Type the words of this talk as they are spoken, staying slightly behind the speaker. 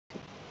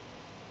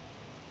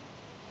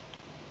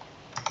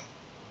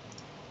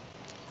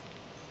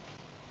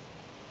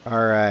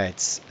All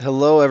right.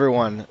 Hello,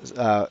 everyone.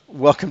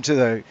 Welcome to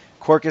the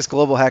Quarkus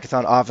Global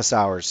Hackathon Office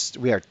Hours.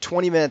 We are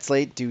 20 minutes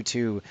late due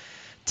to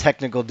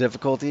technical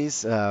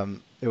difficulties.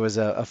 It was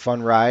a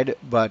fun ride,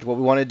 but what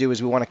we want to do is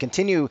we want to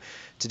continue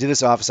to do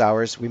this office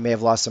hours. We may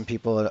have lost some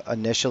people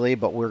initially,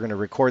 but we're going to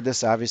record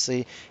this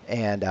obviously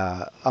and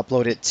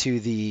upload it to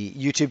the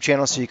YouTube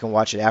channel so you can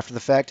watch it after the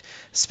fact,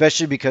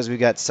 especially because we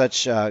got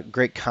such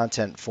great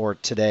content for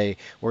today.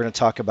 We're going to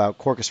talk about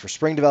Quarkus for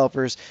Spring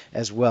developers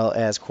as well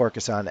as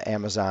Quarkus on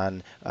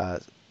Amazon.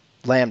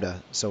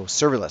 Lambda, so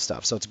serverless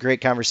stuff. So it's a great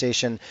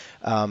conversation.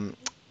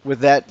 With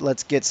that,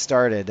 let's get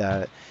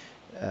started.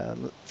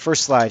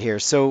 First slide here.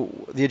 So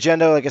the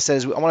agenda, like I said,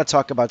 is I want to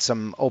talk about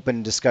some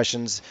open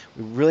discussions.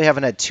 We really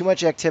haven't had too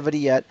much activity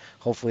yet.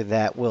 Hopefully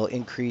that will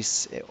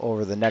increase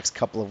over the next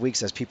couple of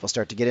weeks as people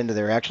start to get into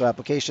their actual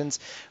applications.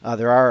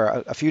 There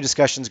are a few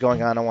discussions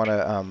going on. I want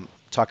to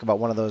talk about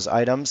one of those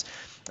items.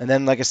 And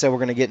then, like I said, we're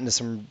going to get into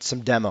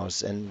some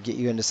demos and get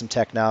you into some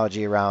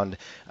technology around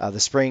the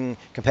Spring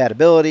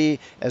compatibility,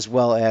 as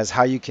well as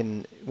how you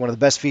can. One of the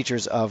best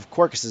features of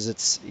Quarkus is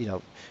its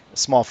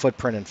small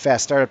footprint and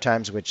fast startup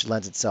times, which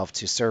lends itself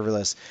to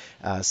serverless.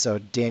 So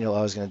Daniel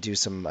O is going to do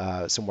some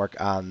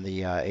work on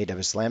the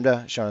AWS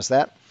Lambda, showing us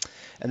that,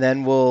 and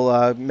then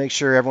we'll make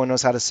sure everyone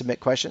knows how to submit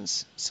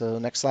questions. So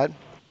next slide.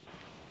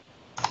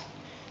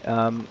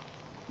 Um,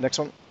 Next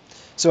one.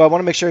 So I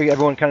want to make sure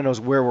everyone kind of knows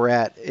where we're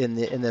at in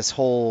this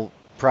whole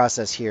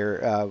process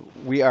here.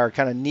 We are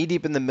kind of knee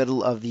deep in the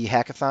middle of the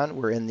hackathon.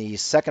 We're in the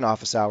second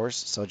office hours,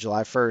 so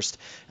July 1st.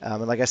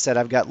 And like I said,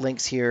 I've got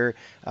links here.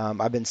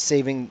 I've been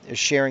sharing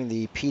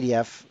the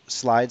PDF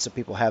slides so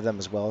people have them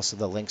as well. So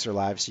the links are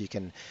live so you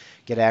can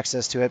get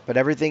access to it. But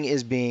everything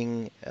is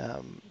being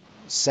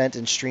sent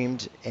and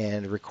streamed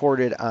and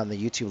recorded on the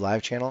YouTube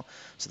live channel.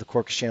 So the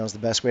Quarkus channel is the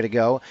best way to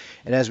go.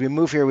 And as we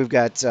move here, we've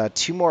got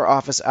two more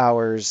office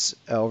hours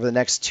over the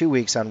next 2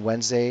 weeks on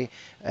Wednesday,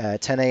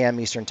 10 a.m.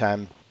 Eastern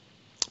Time.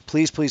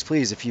 Please, please,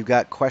 please, if you've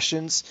got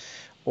questions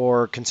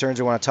or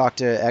concerns or want to talk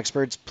to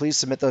experts, please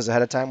submit those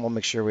ahead of time. We'll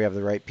make sure we have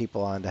the right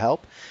people on to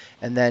help.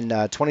 And then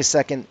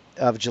 22nd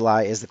of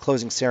July is the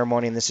closing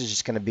ceremony, and this is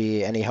just going to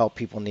be any help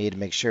people need to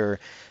make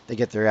sure they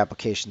get their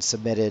application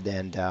submitted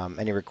and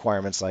any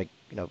requirements like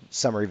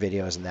summary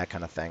videos and that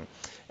kind of thing.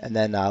 And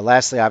then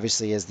lastly,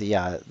 obviously, is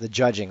the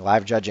judging,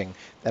 live judging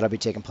that'll be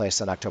taking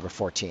place on October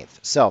 14th.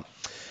 So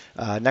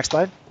next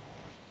slide.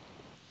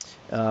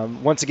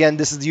 Once again,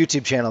 this is the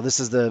YouTube channel.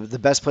 This is the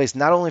best place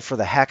not only for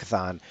the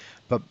hackathon,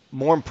 but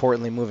more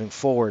importantly, moving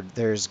forward,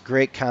 there's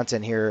great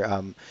content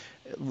here.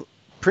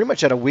 Pretty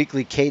much at a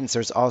weekly cadence,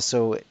 there's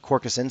also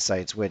Quarkus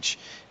Insights, which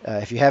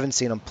if you haven't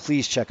seen them,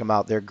 please check them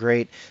out. They're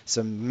great.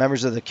 Some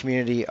members of the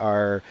community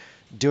are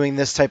doing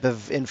this type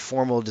of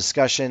informal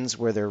discussions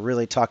where they're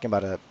really talking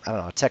about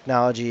a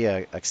technology,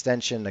 a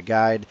extension, a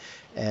guide,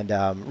 and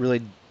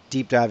really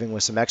deep diving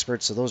with some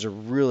experts. So those are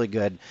really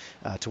good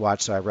to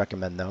watch. So I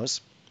recommend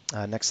those.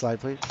 Next slide,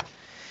 please.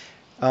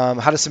 How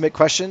to submit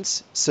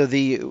questions. So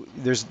the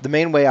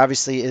main way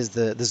obviously is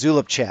the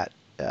Zulip chat.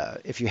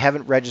 If you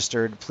haven't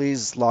registered,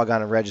 please log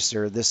on and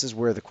register. This is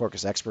where the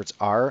Quarkus experts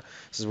are.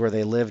 This is where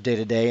they live day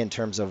to day in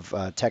terms of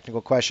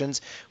technical questions.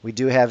 We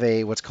do have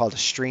what's called a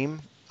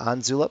stream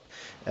on Zulip.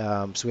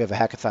 So we have a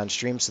hackathon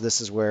stream. So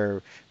this is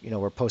where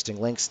we're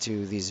posting links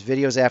to these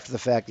videos after the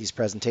fact, these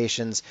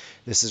presentations.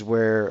 This is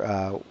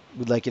where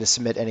we'd like you to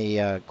submit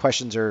any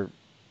questions or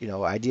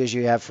ideas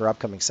you have for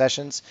upcoming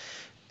sessions.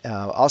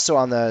 Also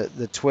on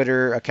the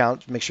Twitter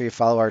account, make sure you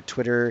follow our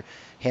Twitter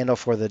handle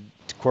for the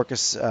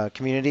Quarkus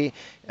community.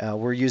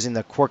 We're using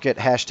the Quarkit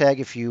hashtag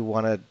if you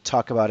want to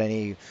talk about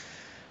any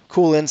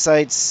cool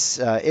insights,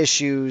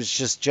 issues,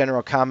 just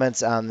general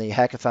comments on the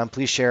hackathon.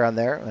 Please share on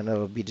there, and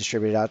it'll be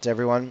distributed out to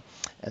everyone.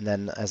 And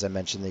then, as I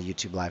mentioned, the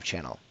YouTube live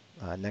channel.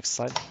 Next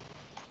slide.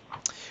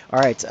 All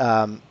right.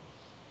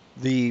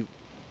 The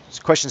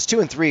questions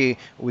 2 and 3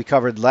 we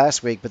covered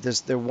last week, but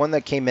there's one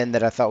that came in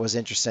that I thought was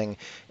interesting.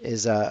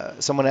 Is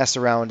someone asked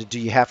around, do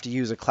you have to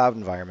use a cloud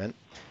environment?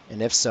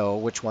 And if so,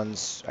 which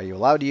ones are you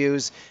allowed to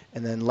use?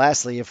 And then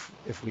lastly,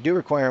 if we do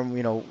require them,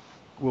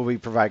 will we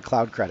provide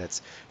cloud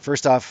credits?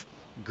 First off,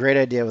 great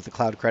idea with the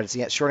cloud credits.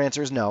 The short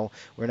answer is no.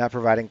 We're not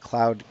providing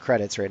cloud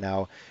credits right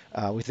now.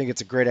 We think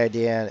it's a great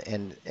idea,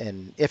 and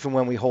if and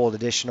when we hold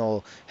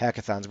additional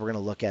hackathons, we're going to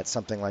look at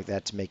something like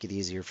that to make it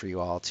easier for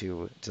you all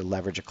to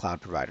leverage a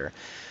cloud provider.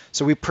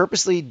 So we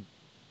purposely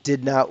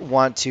did not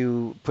want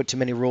to put too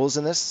many rules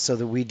in this so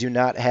that we do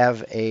not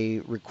have a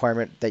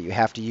requirement that you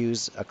have to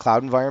use a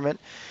cloud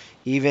environment.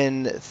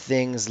 Even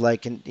things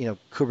like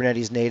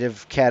Kubernetes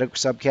native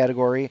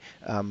subcategory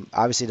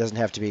obviously doesn't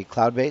have to be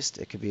cloud-based.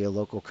 It could be a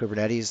local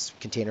Kubernetes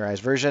containerized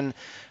version.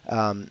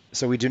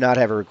 So we do not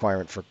have a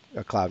requirement for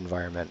a cloud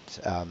environment.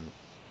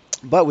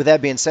 But with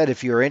that being said,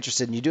 if you are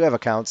interested and you do have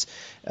accounts,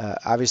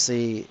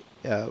 obviously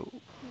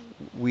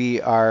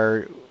we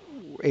are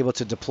able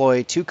to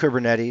deploy to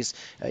Kubernetes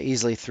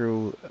easily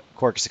through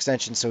Quarkus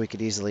extension, so we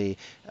could easily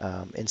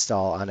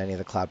install on any of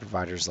the cloud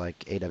providers like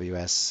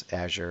AWS,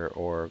 Azure,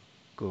 or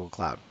Google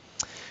Cloud.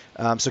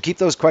 So keep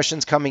those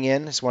questions coming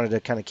in. Just wanted to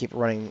kind of keep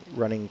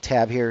running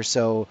tab here.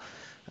 So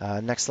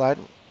next slide.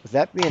 With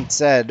that being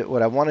said,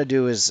 what I want to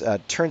do is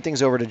turn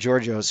things over to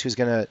Georgios, who's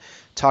going to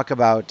talk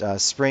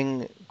about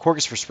Spring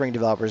Quarkus for Spring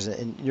developers,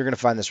 and you're going to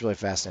find this really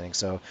fascinating.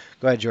 So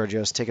go ahead,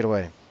 Georgios, take it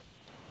away.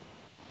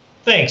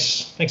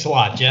 Thanks a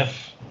lot,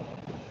 Jeff.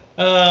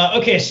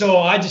 Okay, so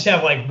I just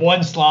have like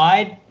one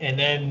slide, and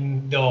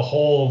then the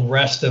whole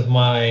rest of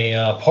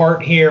my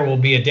part here will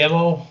be a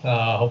demo.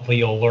 Hopefully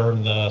you'll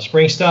learn the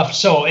Spring stuff.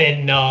 So,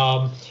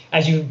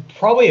 as you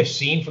probably have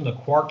seen from the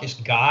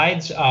Quarkus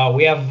guides,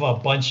 we have a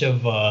bunch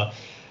of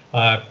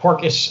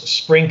Quarkus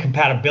Spring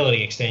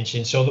compatibility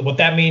extensions. So what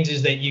that means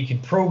is that you can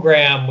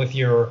program with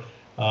your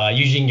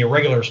using your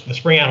the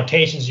Spring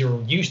annotations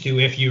you're used to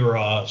if you're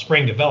a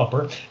Spring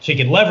developer, so you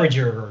can leverage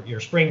your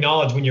Spring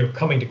knowledge when you're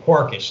coming to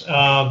Quarkus.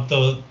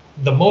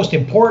 The most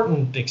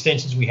important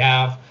extensions we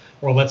have,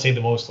 or let's say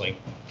the most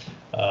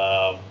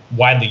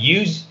widely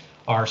used,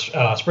 are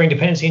Spring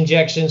dependency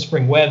injection,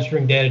 Spring Web,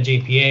 Spring Data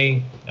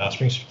JPA,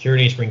 Spring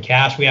Security, Spring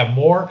Cache. We have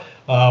more,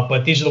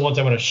 but these are the ones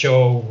I'm going to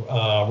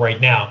show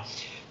right now.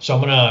 So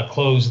I'm going to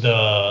close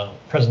the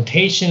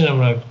presentation, and I'm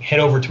going to head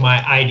over to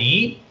my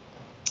IDE.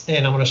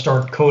 And I'm going to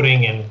start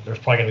coding, and there's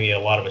probably going to be a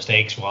lot of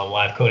mistakes while I'm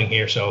live coding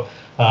here, so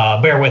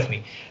bear with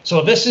me.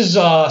 So this is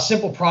a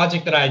simple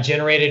project that I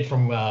generated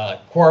from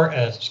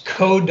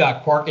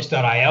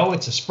code.quarkus.io.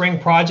 It's a Spring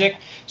project,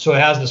 so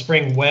it has the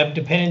Spring Web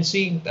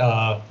dependency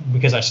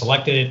because I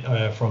selected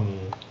it from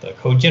the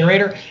code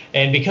generator.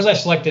 And because I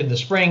selected the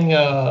Spring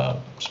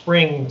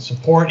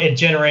support, it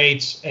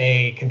generates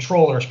a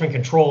controller, a Spring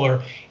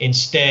controller,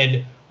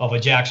 instead of a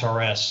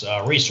JAX-RS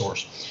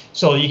resource.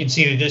 So you can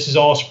see that this is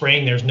all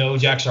Spring. There's no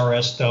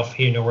JAX-RS stuff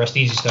here, no REST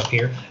Easy stuff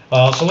here.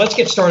 So let's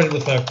get started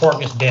with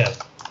Quarkus Dev.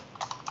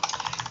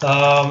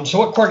 So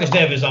what Quarkus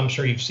Dev is, I'm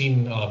sure you've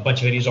seen a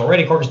bunch of videos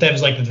already. Quarkus Dev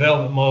is like the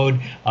development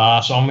mode.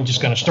 So I'm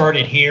just going to start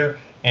it here,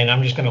 and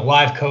I'm just going to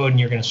live code, and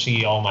you're going to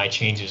see all my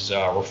changes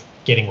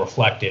getting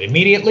reflected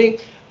immediately.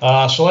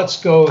 So let's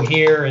go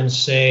here and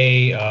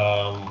say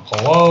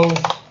hello.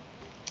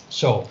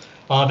 So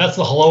that's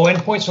the hello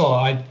endpoint.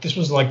 So this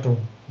was like the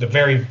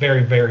very,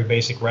 very, very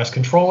basic REST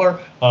controller.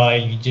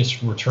 You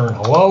just return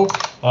hello.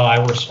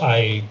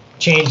 I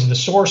changed the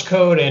source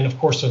code, and of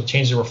course, I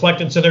changed the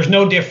reflected. So there's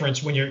no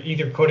difference when you're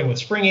either coding with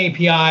Spring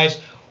APIs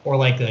or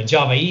like the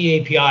Java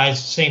EE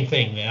APIs. Same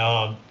thing.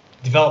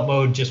 Develop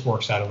mode just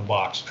works out of the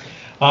box.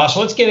 So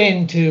let's get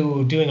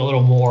into doing a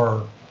little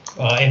more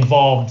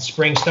involved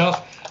Spring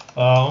stuff.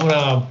 I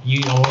want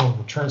to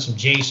return some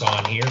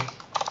JSON here.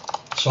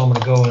 So I'm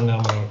going to go and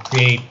I'm going to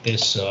create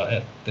this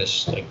like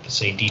let's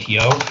say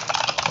DTO.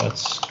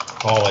 Let's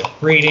call it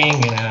greeting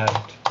and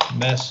add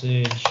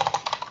message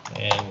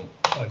and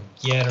a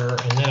getter,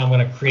 and then I'm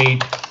going to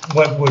create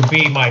what would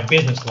be my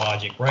business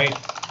logic, right?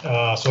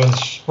 So in the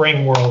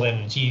Spring world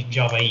and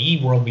Java EE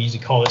world, we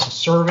usually call this a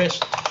service.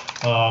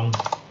 I'm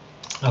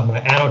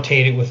going to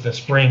annotate it with the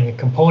Spring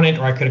component,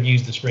 or I could have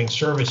used the Spring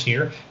service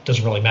here.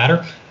 Doesn't really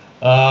matter.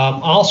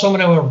 Also, I'm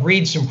going to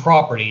read some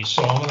properties.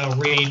 So I'm going to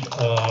read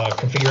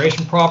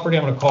configuration property.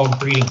 I'm going to call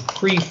greeting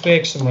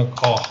prefix. I'm going to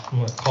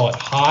call it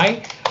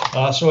hi.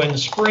 So in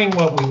Spring,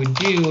 what we would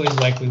do is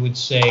like we would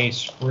say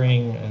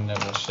Spring, and then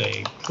we'll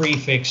say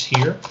prefix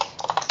here.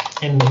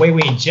 And the way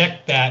we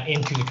inject that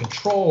into the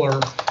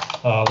controller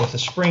with the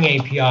Spring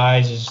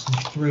APIs is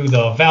through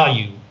the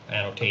value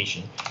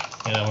annotation.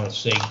 And I'm going to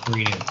say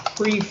greeting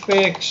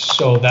prefix,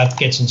 so that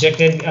gets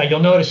injected. You'll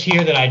notice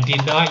here that I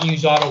did not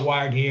use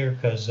auto-wired here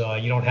because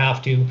you don't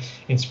have to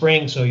in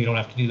Spring, so you don't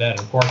have to do that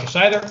in Quarkus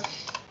either.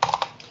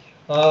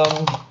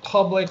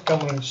 Public, I'm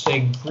going to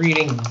say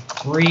greeting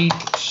greet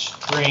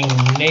Spring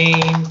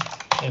name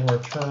and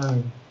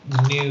return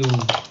new,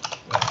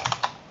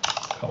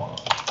 come on,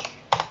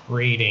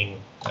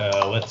 greeting,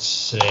 let's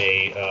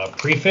say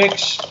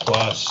prefix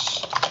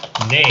plus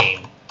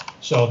name.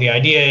 So the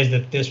idea is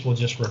that this will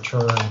just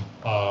return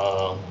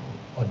a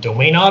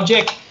domain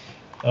object.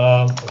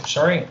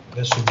 Sorry,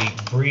 this would be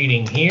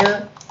greeting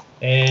here.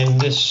 And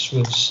this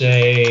would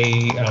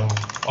say,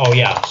 oh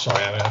yeah,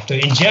 sorry, I have to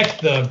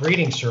inject the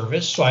greeting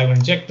service. So I would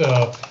inject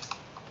the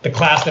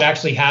class that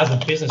actually has the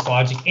business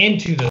logic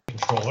into the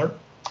controller.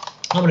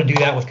 I'm going to do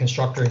that with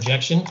constructor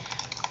injection.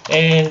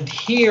 And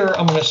here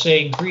I'm going to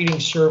say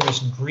greeting service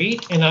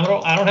greet, and I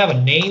don't have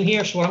a name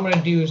here. So what I'm going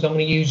to do is I'm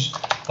going to use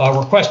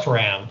request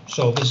param.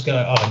 So this is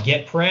going to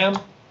get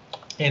param,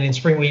 and in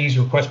Spring we use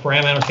request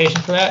param annotation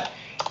for that.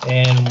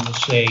 And we'll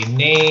say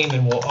name,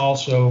 and we'll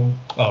also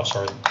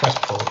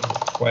request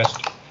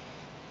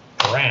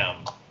param.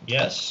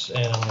 Yes,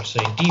 and I'm going to say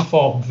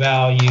default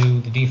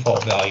value. The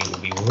default value will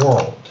be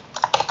world.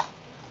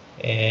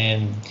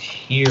 And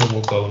here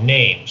we'll go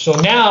name. So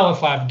now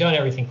if I've done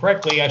everything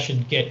correctly, I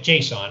should get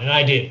JSON, and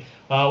I did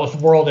with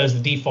world as the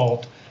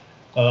default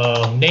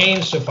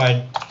name. So if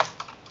I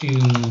do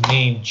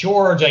name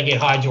George, I get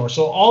hi George.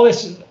 So all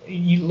this,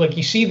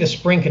 you see the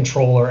Spring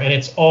controller, and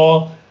it's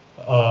all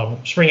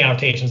Spring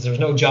annotations. There's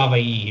no Java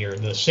EE here.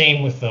 The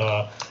same with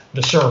the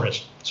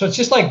service. So it's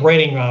just like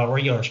writing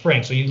regular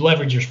Spring. So you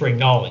leverage your Spring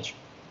knowledge.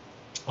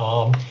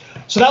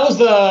 So that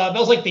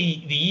was like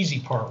the easy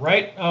part,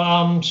 right?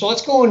 So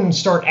let's go and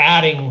start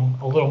adding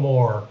a little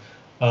more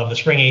of the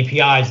Spring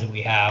APIs that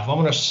we have. I'm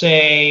going to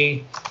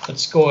say,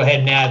 let's go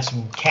ahead and add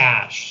some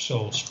cache.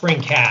 So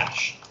Spring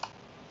Cache.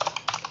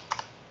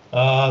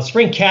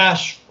 Spring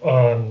Cache,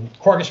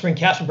 Quarkus Spring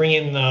Cache will bring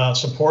in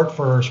support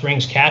for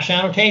Spring's cache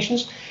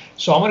annotations.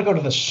 So I'm going to go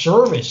to the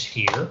service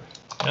here,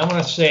 and I'm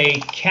going to say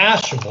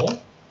cacheable,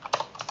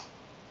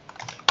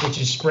 which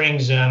is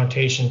Spring's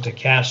annotation to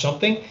cache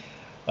something.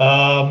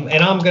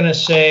 And I'm going to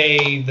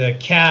say the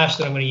cache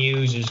that I'm going to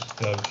use is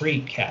the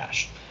greet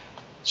cache.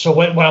 So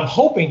what I'm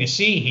hoping to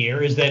see here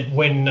is that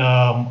when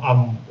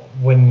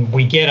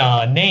we get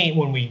a name,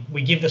 when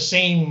we give the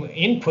same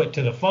input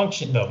to the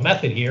function, the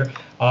method here,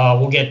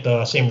 we'll get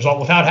the same result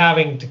without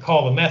having to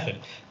call the method.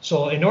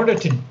 So in order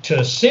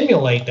to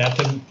simulate that,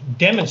 to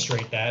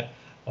demonstrate that,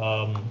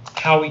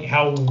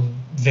 how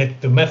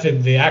that the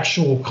method, the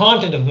actual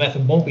content of the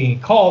method won't be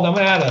called, I'm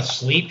going to add a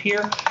sleep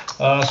here.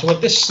 So what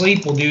this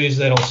sleep will do is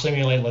that it'll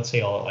simulate, let's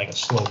say, like a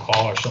slow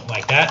call or something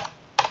like that.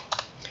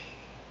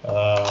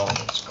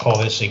 Let's call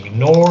this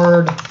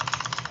ignored.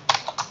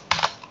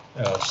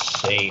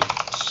 Save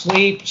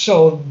sleep.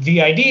 So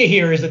the idea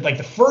here is that like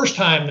the first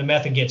time the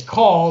method gets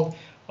called,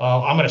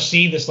 I'm going to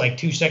see this like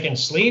 2-second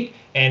sleep,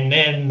 and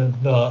then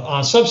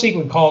on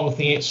subsequent call with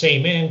the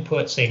same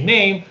input, same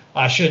name,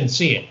 I shouldn't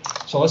see it.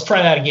 So let's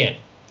try that again.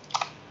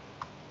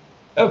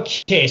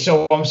 Okay,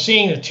 so I'm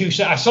seeing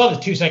I saw the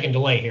 2-second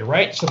delay here,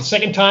 right? So the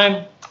second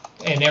time,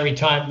 and every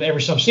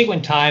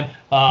subsequent time,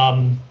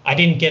 I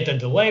didn't get the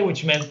delay,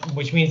 which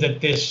means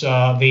that this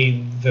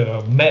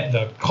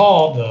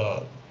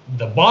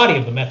the body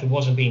of the method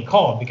wasn't being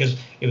called because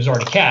it was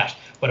already cached.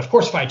 But of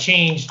course, if I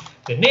change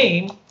the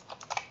name,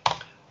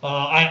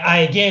 I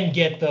again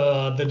get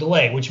the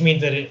delay, which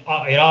means that it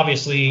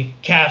obviously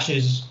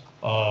caches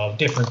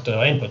different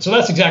inputs. So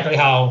that's exactly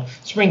how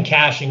Spring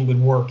caching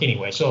would work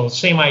anyway. So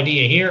same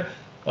idea here.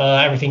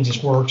 Everything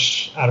just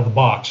works out of the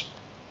box.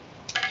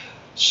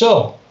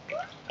 So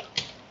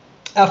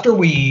after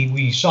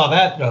we saw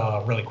that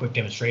really quick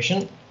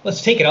demonstration,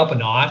 let's take it up a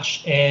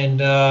notch and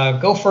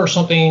go for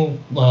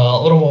something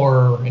a little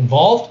more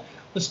involved.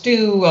 Let's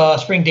do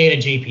Spring Data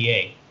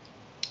JPA.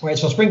 Right,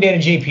 so Spring Data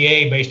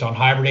JPA based on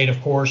Hibernate, of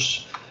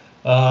course.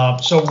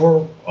 So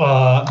we're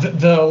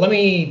let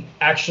me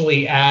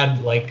actually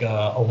add like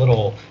a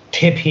little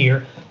tip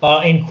here.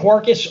 In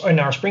Quarkus, in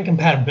our Spring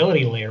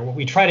compatibility layer, what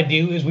we try to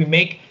do is we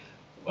make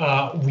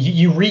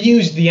you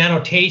reuse the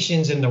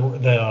annotations and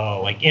the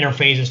like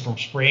interfaces from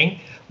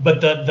Spring,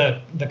 but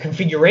the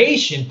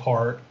configuration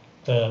part,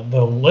 the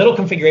little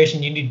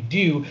configuration you need to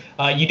do,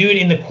 you do it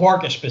in the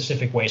Quarkus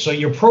specific way. So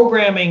you're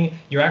programming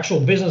your actual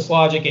business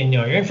logic and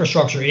your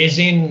infrastructure is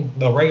in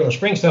the regular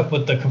Spring stuff,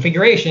 but the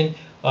configuration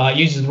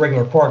uses the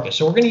regular Quarkus.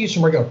 So we're going to use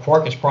some regular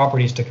Quarkus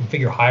properties to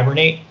configure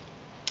Hibernate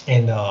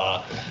and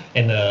the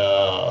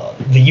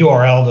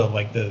URL,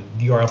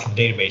 the URL for the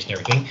database and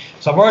everything.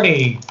 So I've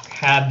already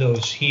had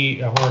those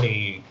here. I've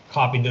already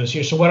copied those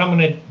here. So what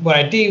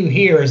I do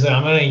here is that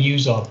I'm going to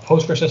use a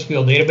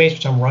PostgreSQL database,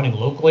 which I'm running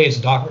locally as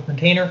a Docker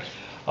container.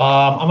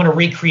 I'm going to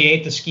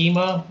recreate the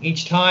schema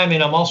each time,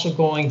 and I'm also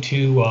going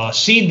to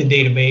seed the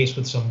database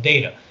with some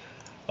data.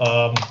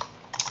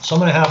 So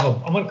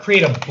I'm going to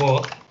create a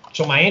book.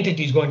 So my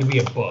entity is going to be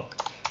a book,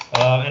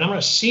 and I'm going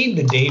to seed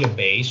the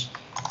database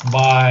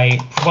by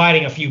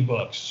providing a few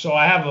books. So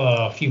I have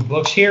a few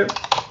books here.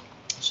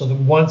 So that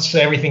once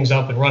everything's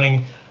up and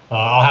running,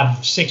 I'll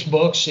have 6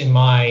 books in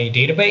my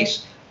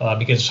database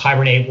because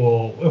Hibernate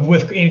will,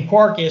 in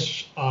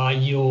Quarkus,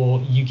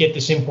 you get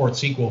this import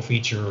SQL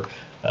feature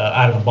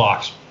out of the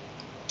box.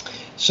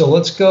 So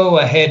let's go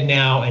ahead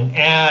now and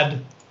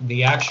add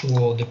the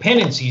actual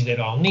dependencies that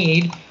I'll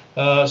need.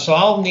 So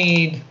I'll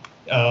need,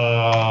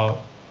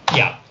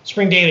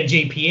 Spring Data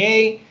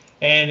JPA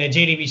and a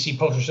JDBC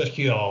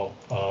PostgreSQL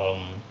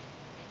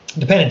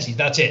dependencies.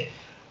 That's it.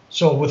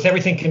 So with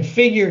everything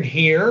configured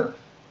here,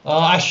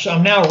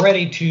 I'm now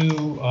ready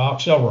to,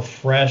 actually I'll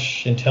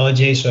refresh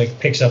IntelliJ so it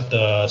picks up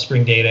the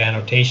Spring Data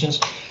annotations.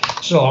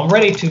 So I'm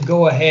ready to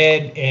go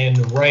ahead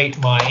and write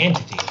my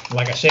entity.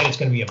 Like I said, it's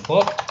going to be a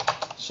book.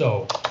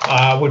 So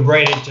I would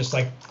write it just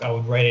like I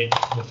would write it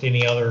with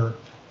any other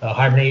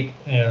Hibernate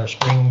or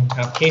Spring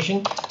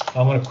application.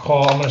 I'm going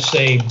to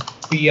say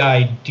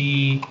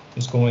BID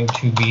is going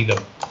to be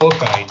the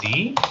book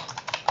ID.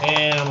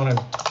 And I'm going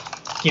to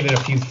give it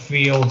a few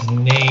fields,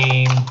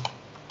 name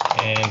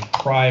and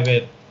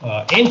private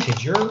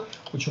integer,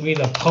 which will be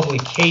the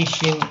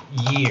publication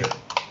year.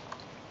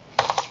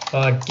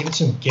 Give it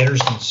some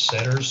getters and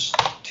setters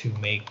to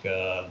make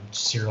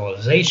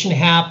serialization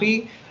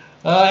happy.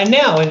 And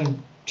now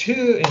in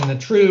the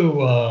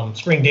true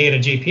Spring Data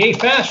JPA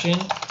fashion,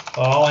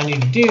 all I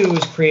need to do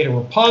is create a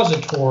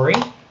repository,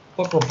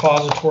 book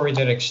repository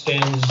that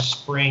extends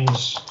Spring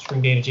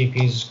Data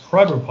JPA's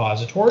CRUD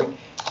repository,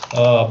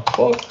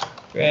 book,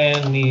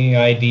 and the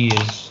ID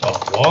is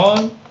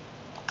one.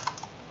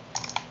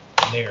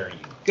 There you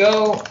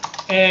go.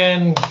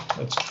 And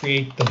let's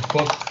create the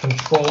book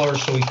controller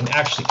so we can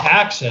actually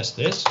access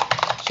this.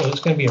 So So it's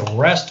going to be a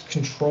REST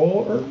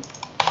controller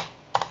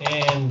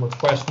and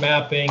request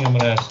mapping. I'm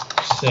going to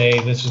say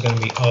this is going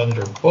to be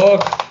under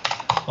book.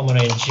 I'm going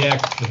to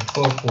inject the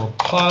book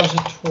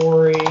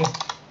repository.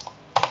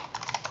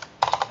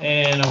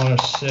 And I'm going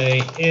to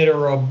say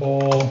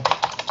iterable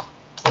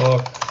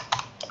book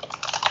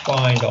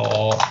find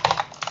all,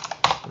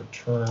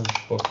 return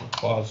book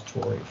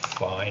repository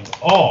find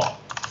all.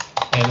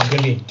 And there's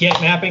going to be a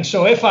get mapping.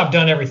 So if I've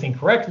done everything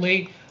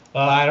correctly,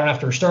 I don't have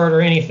to restart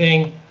or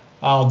anything.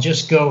 I'll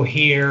just go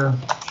here,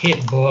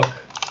 hit book,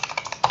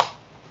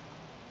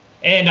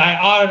 and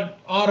I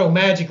auto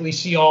magically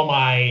see all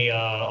my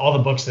all the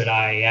books that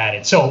I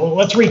added. So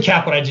let's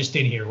recap what I just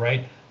did here,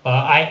 right?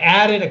 I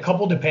added a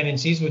couple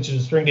dependencies, which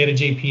is string data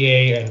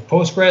JPA and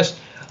Postgres.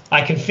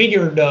 I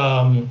configured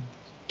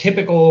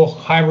typical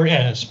hybrid,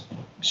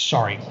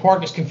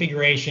 Quarkus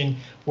configuration,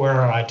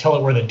 where I tell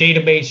it where the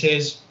database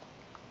is,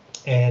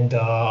 and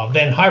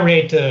then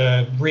hibernate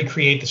to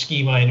recreate the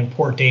schema and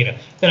import data.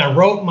 Then I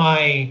wrote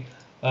my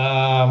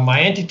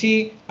my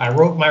entity. I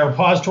wrote my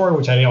repository,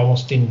 which I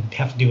almost didn't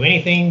have to do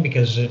anything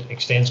because it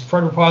extends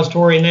CRUD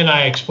repository, and then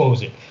I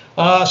expose it.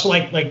 So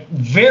like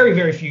very,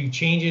 very few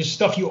changes,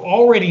 stuff you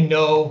already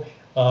know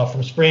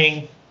from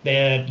Spring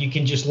that you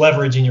can just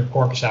leverage in your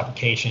Quarkus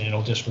application, and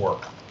it'll just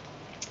work.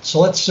 So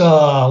let's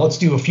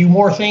do a few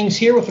more things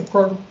here with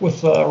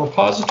the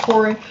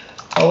repository.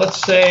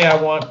 Let's say I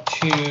want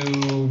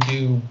to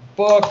do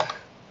book,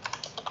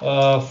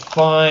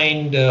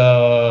 find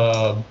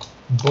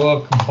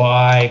book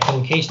by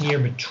publication year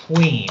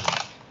between.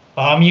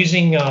 I'm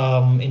using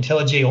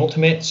IntelliJ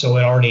Ultimate, so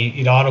it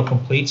auto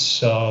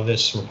completes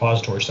this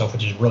repository stuff,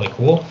 which is really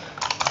cool.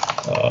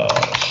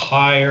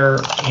 Higher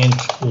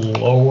int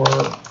lower.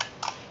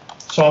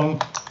 So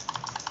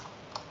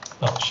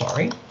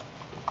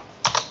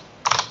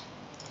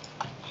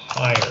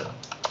higher.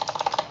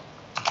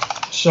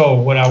 So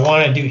what I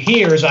want to do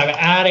here is I'm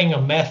adding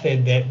a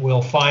method that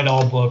will find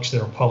all books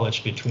that are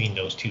published between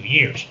those 2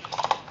 years.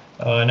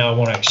 Now I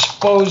want to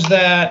expose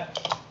that.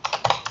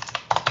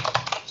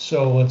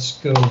 So let's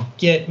go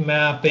get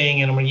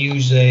mapping, and I'm going to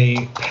use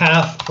a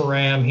path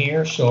param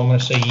here. So I'm going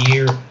to say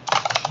year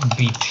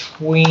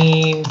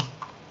between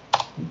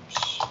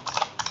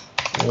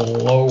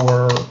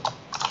lower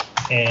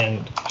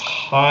and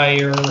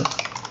higher.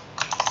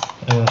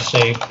 I'm going to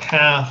say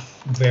path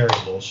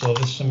variable. So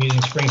this I'm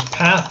using Spring's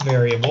path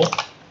variable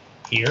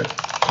here.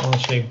 I'm going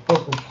to say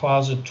book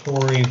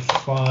repository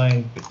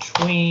find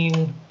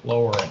between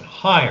lower and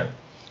higher.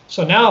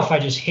 So now if I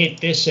just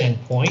hit this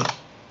endpoint,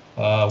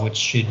 which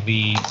should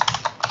be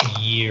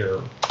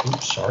year,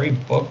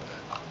 book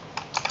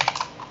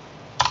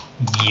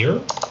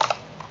year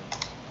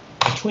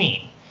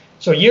between.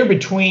 So year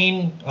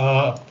between,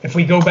 if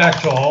we go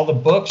back to all the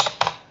books,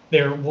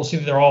 we'll see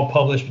that they're all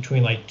published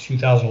between like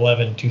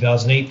 2011 and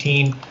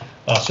 2018.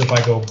 So if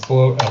I go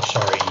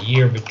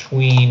year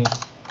between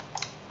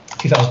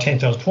 2010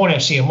 2020, I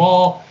see them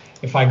all.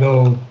 If I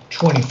go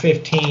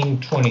 2015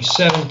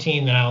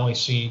 2017, then I only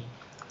see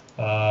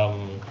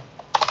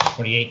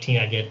 2018.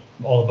 I get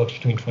all the books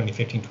between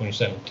 2015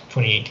 2017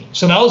 2018.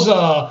 So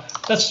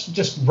that's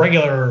just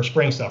regular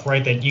Spring stuff,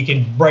 right? That you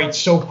can write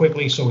so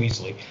quickly, so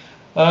easily.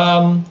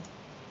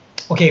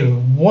 Okay,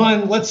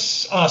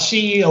 let's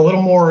see a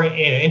little more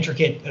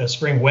intricate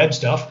Spring Web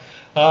stuff.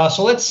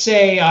 So let's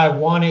say I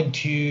wanted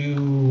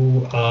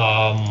to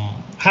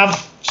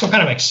have some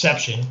kind of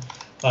exception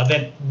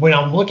that when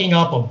I'm looking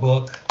up a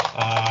book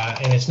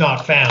and it's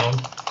not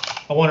found,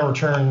 I want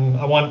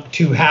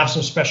to have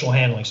some special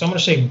handling. So I'm going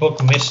to say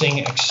book missing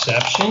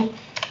exception.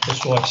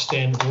 This will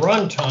extend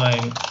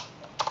runtime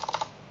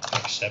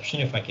exception,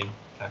 if I could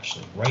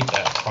actually write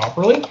that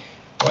properly.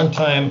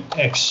 Runtime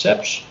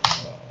exception.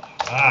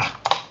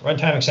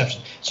 Runtime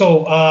exception.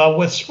 So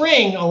with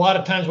Spring, a lot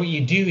of times what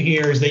you do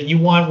here is that you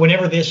want,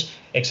 whenever this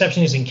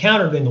exception is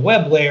encountered in the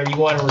web layer, you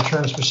want to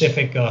return a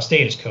specific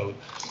status code,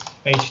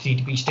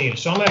 HTTP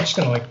status. So I'm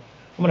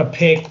going to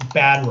pick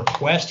bad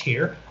request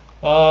here.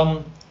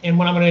 And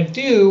what I'm going to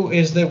do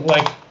is that,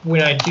 like,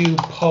 when I do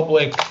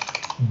public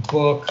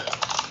book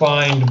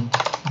find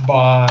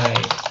by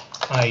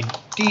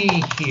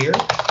ID here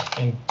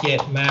and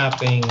get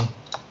mapping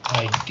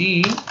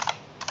ID,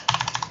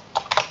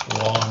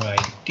 long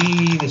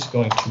ID, this is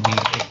going to be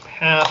a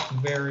path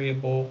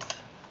variable,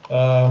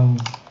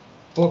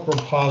 book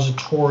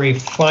repository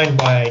find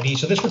by ID.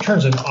 So this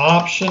returns an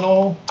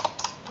optional,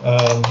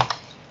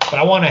 but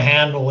I want to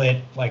handle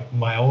it like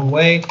my own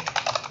way.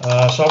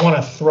 So I want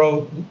to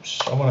throw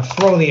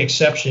the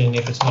exception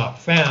if it's not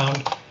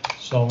found.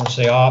 So I'm going to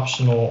say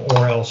optional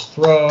or else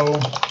throw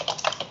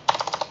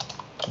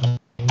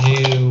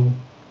new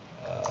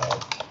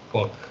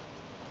book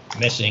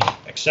missing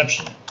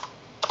exception.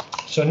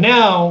 So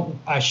now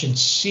I should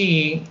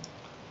see,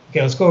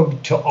 okay, let's go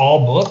to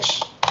all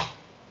books.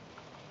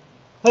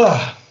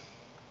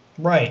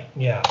 Right,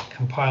 yeah,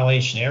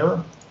 compilation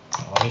error,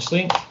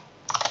 obviously.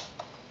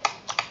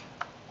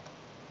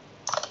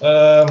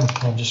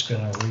 I'm just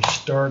going to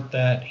restart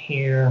that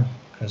here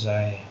because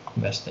I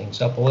messed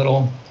things up a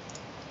little.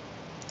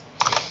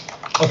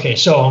 Okay,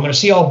 so I'm going to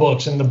see all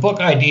books, and the book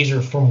IDs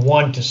are from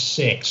 1 to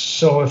 6.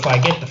 So if I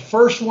get the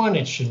first one,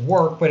 it should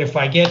work. But if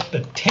I get the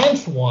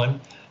 10th one,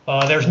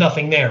 there's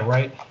nothing there,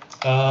 right?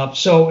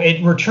 So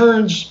it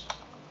returns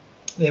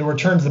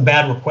the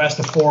bad request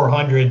of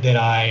 400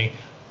 that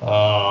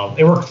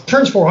it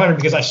returns 400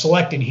 because I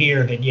selected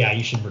here that, yeah,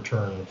 you should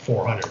return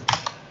 400.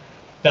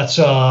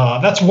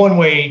 That's one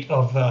way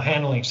of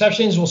handling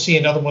exceptions. We'll see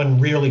another one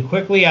really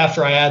quickly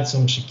after I add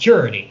some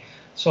security.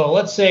 So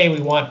let's say we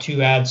want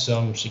to add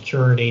some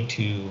security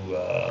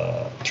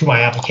to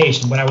my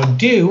application. What I would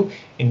do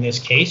in this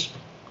case,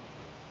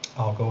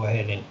 I'll go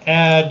ahead and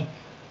add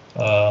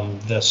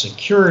the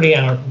security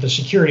and the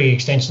security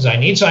extensions I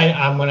need. So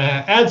I'm going to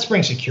add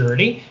Spring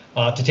Security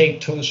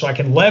so I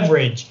can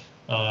leverage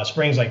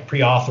Spring's like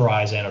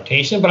pre-authorized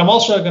annotation. But I'm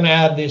also going to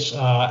add this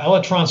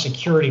Electron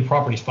Security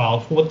Properties file.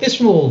 What this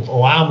will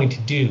allow me to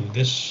do,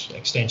 this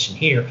extension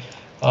here,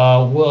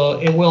 will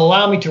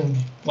allow me to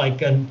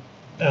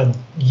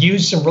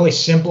use some really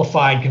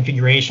simplified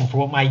configuration for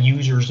what my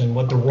users and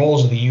what the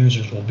roles of the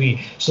users will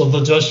be. So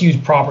they'll just use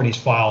properties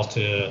files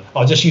to.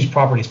 I'll just use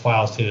properties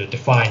files to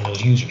define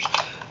those users,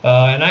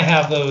 and I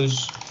have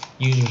those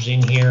users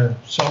in here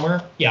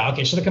somewhere. Yeah.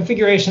 Okay. So the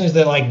configuration is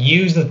that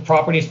use the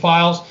properties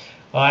files.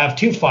 I have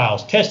two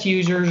files: test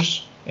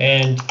users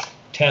and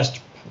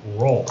test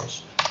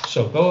roles.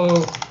 So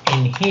go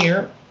in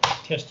here,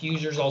 test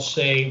users. I'll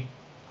say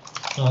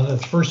the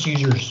first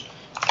user's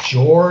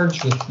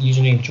George with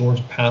username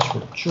George,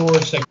 password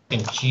George,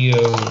 second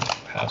Geo,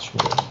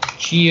 password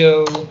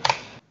Geo.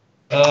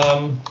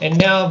 And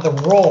now the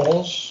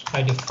roles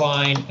I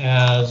define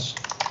as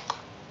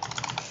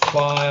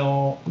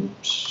file,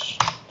 oops,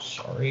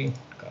 sorry,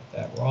 got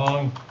that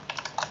wrong.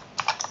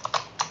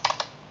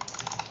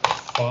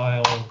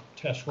 File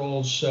test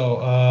roles.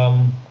 So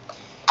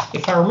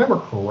if I remember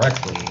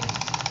correctly,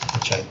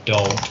 which I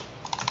don't,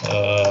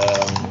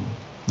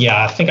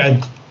 yeah, I think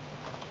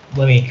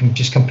let me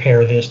just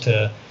compare this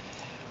to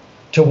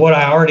what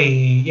I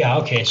already, yeah,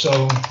 okay,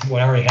 so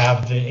what I already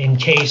have in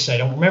case I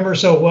don't remember.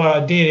 So what I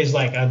did is the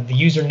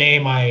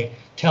username, I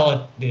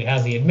tell it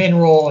has the admin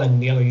role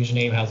and the other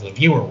username has the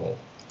viewer role.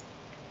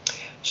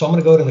 So I'm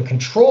going to go to the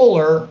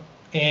controller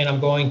and I'm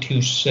going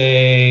to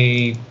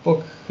say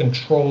book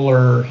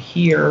controller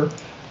here.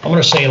 I'm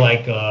going to say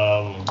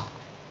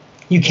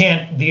you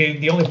can't,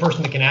 the only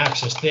person that can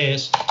access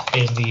this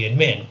is the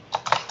admin.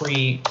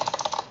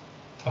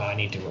 I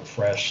need to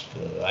refresh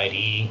the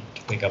IDE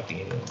to pick up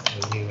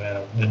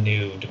the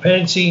new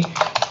dependency.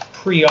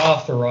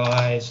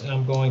 Pre-authorize, and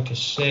I'm going to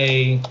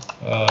say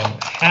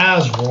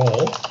has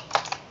role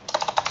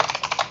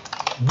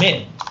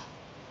min.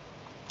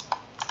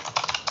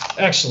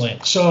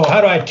 Excellent. So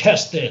how do I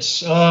test this?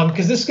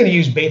 Because this is going to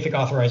use basic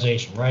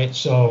authorization, right?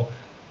 So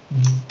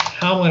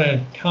how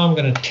I'm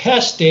going to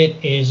test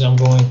it is I'm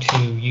going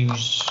to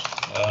use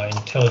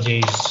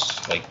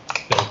IntelliJ's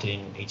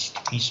built-in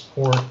HTTP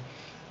support.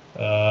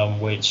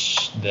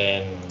 Which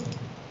then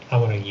I'm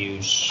going to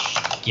use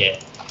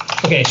get.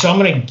 Okay, so I'm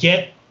going to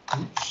get,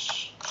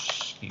 oops,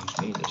 excuse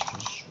me, this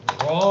was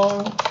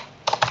wrong.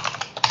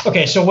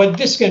 Okay, so what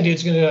this is going to do,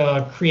 it's going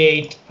to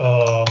create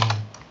a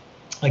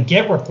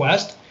get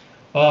request,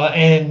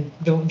 and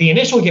the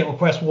initial get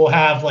request will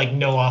have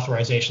no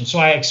authorization. So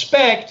I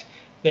expect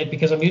that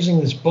because I'm using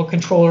this book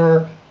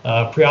controller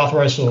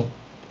pre-authorized, so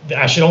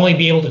I should only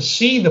be able to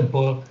see the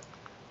book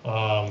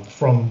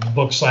from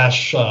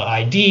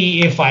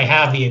book/ID if I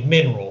have the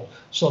admin role.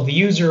 So the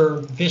user,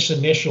 this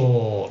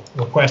initial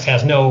request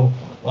has no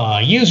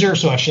user,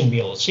 so I shouldn't be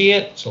able to see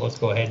it. So let's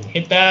go ahead and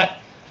hit that.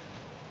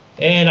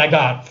 And I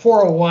got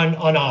 401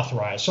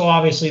 unauthorized. So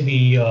obviously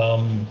the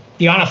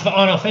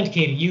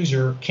unauthenticated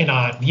user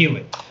cannot view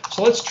it.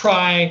 So let's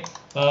try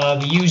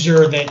the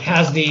user that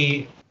has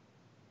the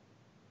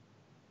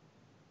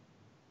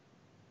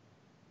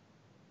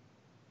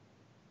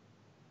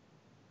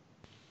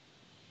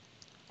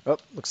Oh,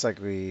 looks like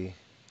did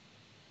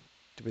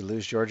we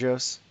lose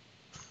Georgios?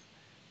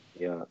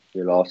 Yeah,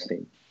 we lost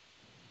him.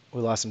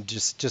 We lost him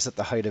just at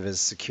the height of his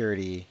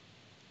security,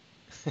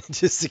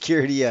 just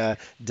security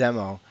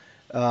demo.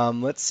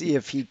 Let's see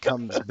if he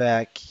comes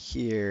back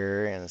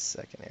here in a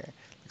second here.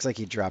 Looks like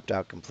he dropped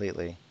out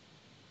completely.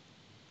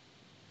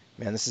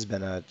 Man, this has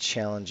been a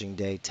challenging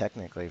day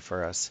technically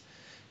for us.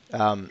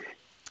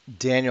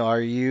 Daniel,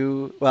 are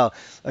you, well,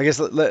 I guess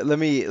let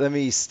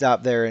me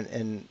stop there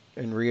and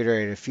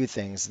reiterate a few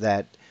things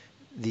that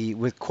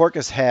with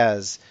Quarkus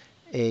has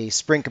a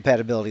Spring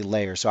compatibility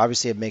layer. So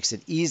obviously it makes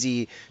it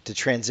easy to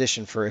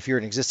transition for if you're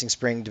an existing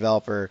Spring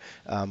developer,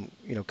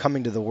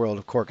 coming to the world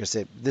of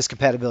Quarkus. This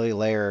compatibility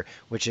layer,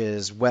 which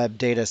is web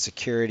data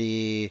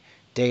security,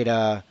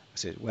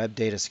 web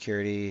data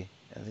security.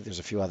 I think there's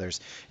a few others.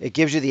 It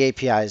gives you the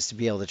APIs to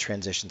be able to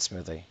transition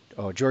smoothly.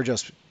 Oh,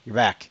 Georgios, you're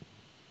back.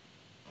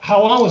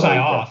 How long was I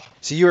off?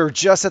 So you were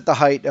just at the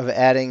height of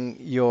adding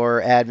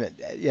your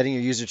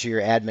user to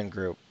your admin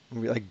group,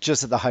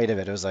 just at the height of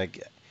it. It was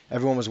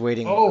everyone was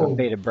waiting with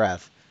bated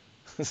breath.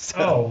 So.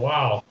 Oh,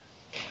 wow.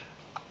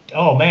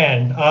 Oh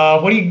man,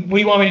 what do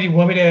you want me to do?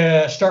 Want me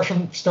to start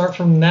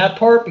from that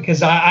part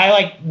because I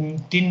like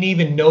didn't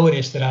even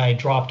notice that I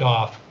dropped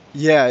off.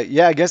 Yeah,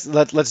 yeah. I guess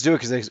let's do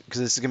it because this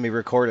is gonna be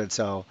recorded.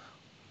 So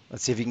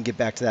let's see if you can get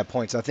back to that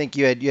point. So I think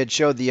you had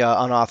showed the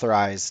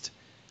unauthorized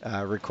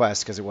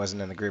request because it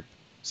wasn't in the group,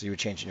 so you were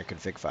changing your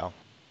config file.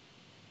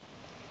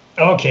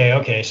 Okay,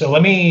 okay. So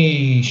let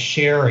me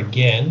share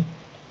again.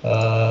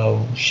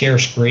 Share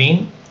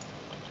screen.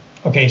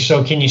 Okay,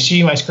 so can you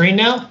see my screen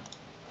now?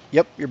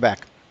 Yep, you're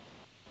back.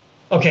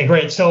 Okay,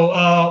 great. So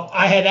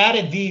I had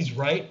added these,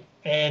 right?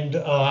 And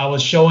I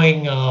was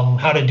showing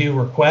how to do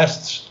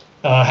requests.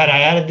 Had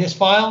I added this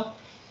file?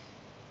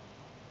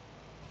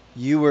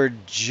 You were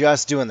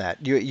just doing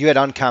that. You had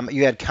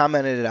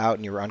commented it out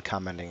and you were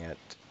uncommenting it.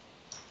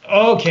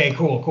 Okay,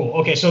 cool, cool.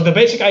 Okay, so the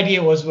basic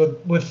idea was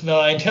with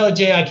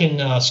IntelliJ, I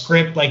can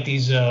script like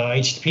these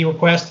HTTP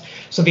requests.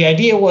 So the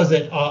idea was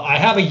that I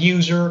have a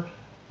user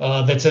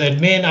that's an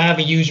admin. I have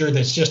a user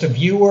that's just a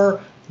viewer.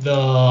 The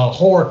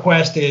whole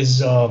request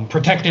is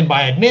protected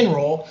by admin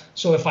role.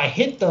 So if I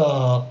hit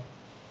the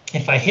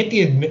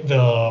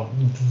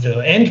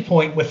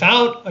endpoint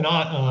without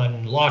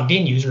an logged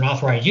in user, an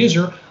authorized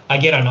user, I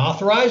get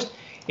unauthorized.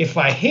 If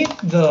I hit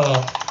the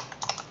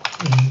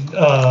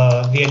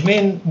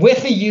admin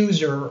with a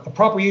user, a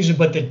proper user,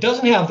 but that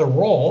doesn't have the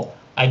role,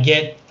 I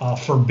get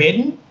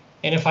forbidden.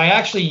 And if I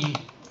actually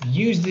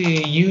use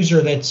the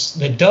user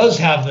that does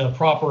have the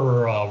proper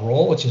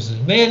role, which is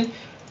admin,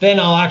 then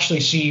I'll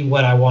actually see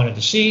what I wanted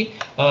to see,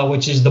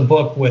 which is the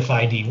book with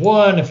ID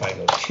 1. If I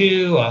go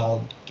 2,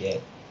 I'll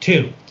get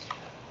 2.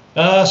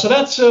 So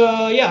that's,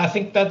 yeah, I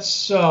think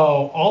that's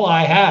all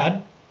I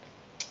had.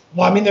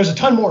 Well, I mean, there's a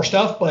ton more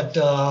stuff, but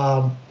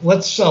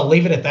let's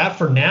leave it at that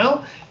for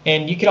now.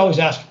 And you can always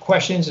ask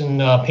questions and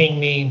ping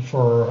me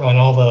on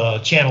all the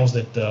channels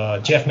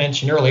that Jeff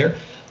mentioned earlier.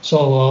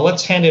 So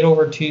let's hand it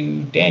over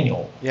to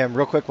Daniel. Yeah, and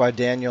real quick, while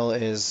Daniel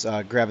is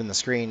grabbing the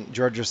screen,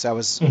 Georgios, I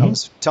was I Mm-hmm.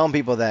 was telling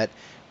people that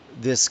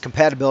this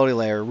compatibility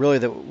layer, really,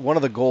 one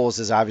of the goals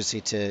is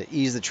obviously to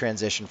ease the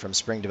transition from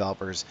Spring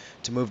developers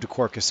to move to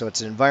Quarkus. So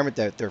it's an environment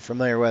that they're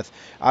familiar with.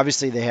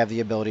 Obviously, they have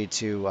the ability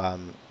to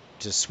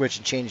switch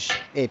and change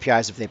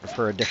APIs if they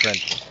prefer a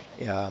different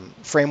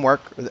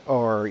framework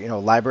or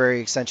library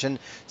extension.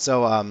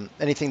 So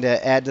anything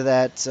to add to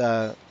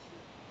that?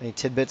 Any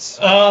tidbits?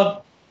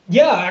 Uh,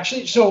 yeah,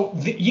 actually, so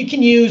you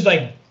can use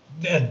like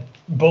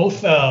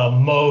both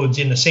modes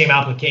in the same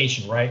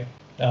application, right?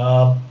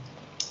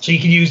 So you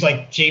can use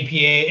like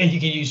JPA, and you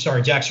can use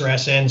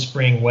JAX-RS and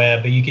Spring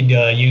Web, but you can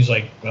use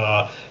like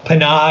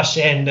Panache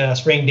and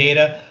Spring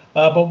Data.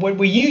 But what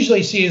we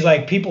usually see is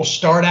like people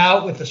start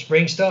out with the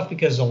Spring stuff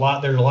because there's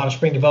a lot of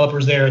Spring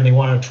developers there, and they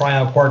want to try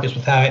out Quarkus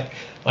without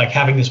like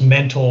having this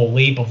mental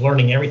leap of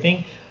learning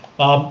everything.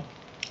 Um,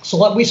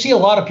 so we see a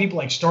lot of people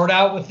like start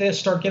out with this,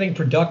 start getting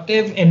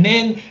productive, and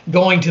then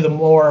going to the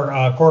more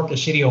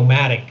Quarkus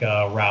idiomatic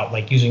route,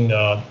 like using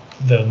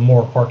the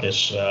more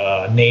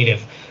Quarkus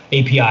native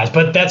APIs.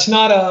 But that's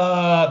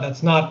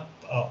not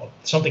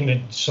something that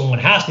someone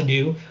has to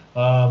do.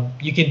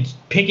 You can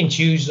pick and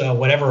choose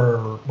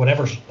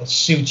whatever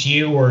suits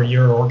you or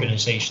your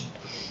organization.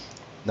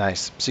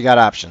 Nice. So you got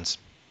options.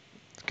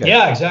 Good.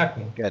 Yeah,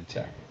 exactly. Good.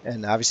 Exactly.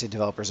 And obviously,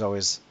 developers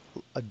always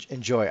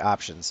enjoy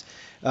options.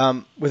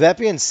 With that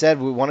being said,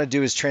 what we want to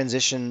do is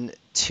transition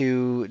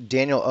to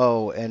Daniel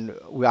O. And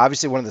we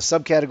obviously one of the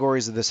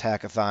subcategories of this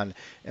hackathon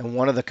and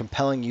one of the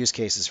compelling use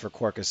cases for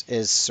Quarkus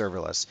is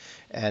serverless.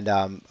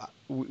 And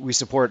we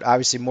support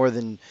obviously more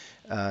than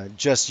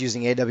just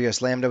using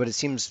AWS Lambda, but it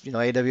seems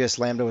AWS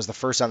Lambda was the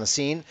first on the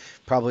scene,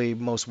 probably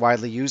most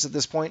widely used at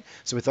this point.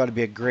 So we thought it'd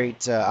be a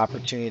great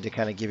opportunity to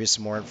kind of give you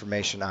some more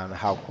information on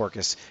how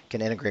Quarkus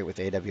can integrate with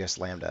AWS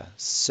Lambda.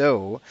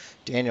 So,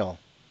 Daniel,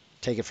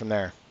 take it from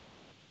there.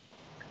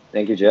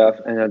 Thank you, Jeff.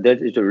 And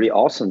that is a really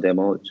awesome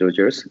demo,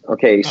 Georgios.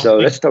 Okay, Oh, so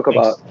let's talk thanks.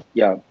 about,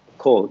 yeah,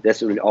 cool.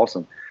 That's really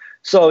awesome.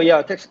 So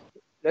yeah,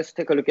 let's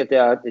take a look at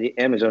that, the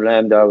Amazon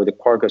Lambda with the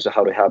Quarkus,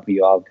 how to help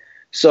you out.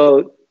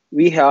 So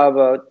we have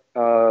a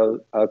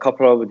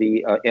couple of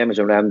the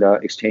Amazon Lambda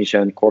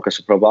extension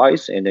Quarkus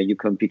provides, and then you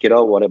can pick it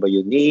up whatever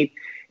you need.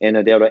 And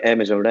there are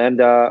Amazon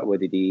Lambda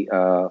with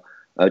the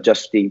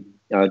just the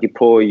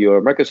deploy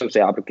your Microsoft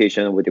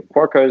application with the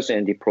Quarkus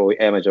and deploy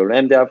Amazon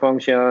Lambda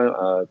function,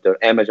 the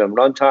Amazon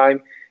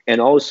runtime, and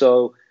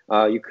also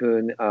you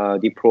can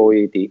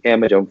deploy the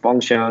Amazon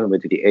function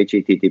with the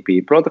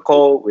HTTP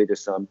protocol with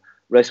some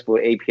RESTful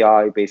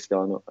API based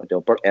on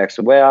the X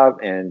Web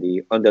and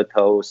the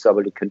Undertow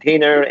serverless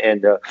container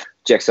and the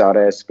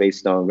JAX-RS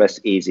based on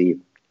REST Easy.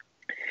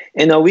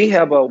 And we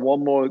have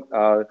one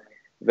more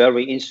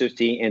very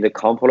interesting and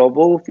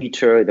comparable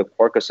feature, the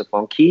Quarkus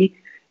Funky.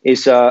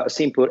 It's a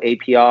simple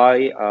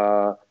API.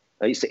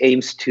 It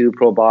aims to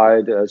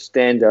provide a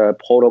standard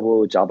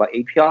portable Java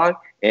API,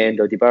 and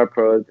the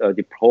developer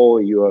deploy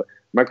your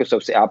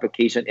Microsoft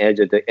application as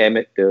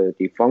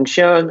the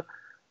function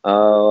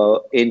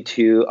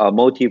into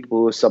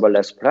multiple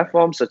serverless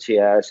platforms such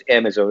as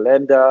Amazon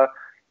Lambda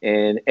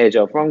and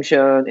Azure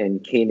Function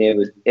and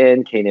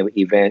Knative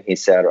event,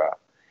 etc.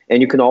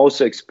 And you can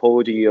also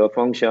expose your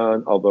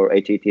function over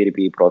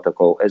HTTP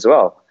protocol as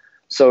well.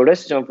 So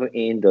let's jump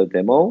in the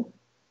demo.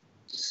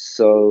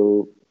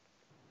 So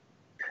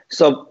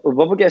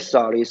when we get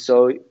started,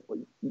 so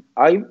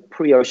I'm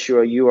pretty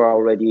sure you are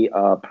already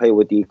play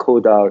with the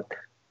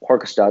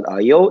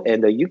code.quarkus.io,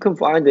 and you can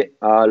find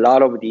a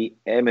lot of the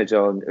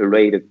Amazon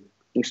related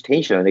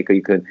extension. Like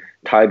you can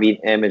type in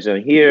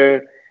Amazon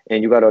here,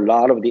 and you got a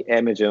lot of the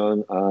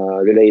Amazon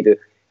related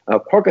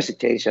Quarkus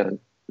extension,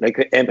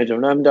 like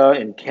Amazon Lambda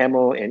and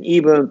Camel, and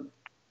even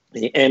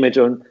the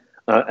Amazon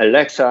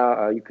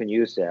Alexa. You can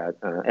use that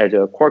as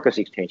a Quarkus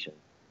extension.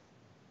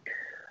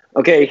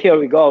 Okay, here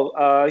we go.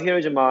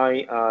 Here's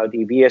my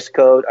the VS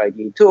Code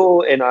ID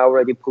tool, and I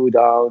already pulled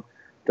down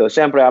the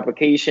sample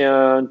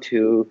application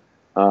to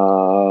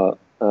build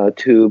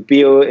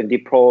and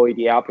deploy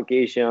the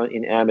application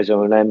in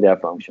Amazon Lambda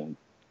function.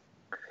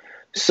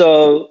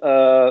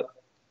 So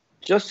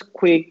just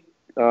quick,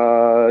 take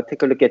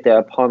a look at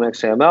the POM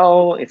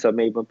XML. It's a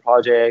Maven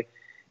project,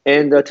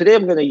 and today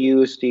I'm going to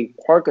use the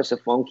Quarkus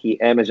Funky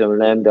Amazon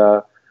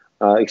Lambda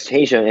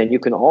extension, and you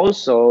can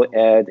also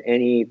add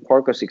any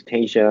Quarkus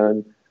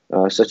extension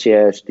such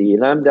as the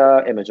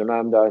Lambda, Amazon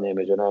Lambda, and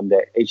Amazon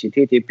Lambda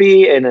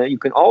HTTP, and you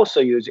can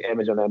also use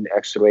Amazon Lambda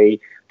X-Ray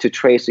to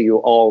trace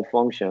your all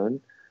function.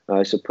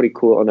 It's a pretty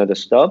cool another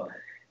stuff.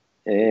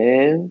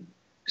 And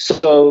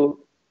so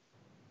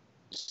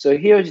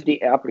here's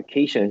the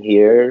application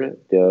here,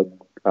 the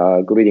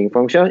greeting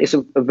function. It's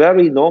a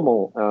very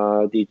normal,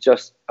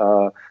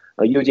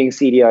 using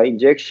CDI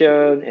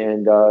injection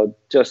and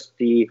just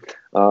the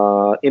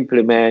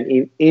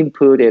implement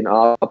input and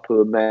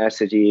output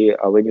message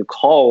when you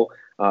call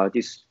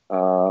this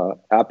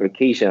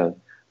application.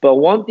 But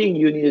one thing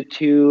you need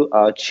to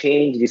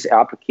change this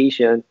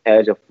application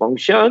as a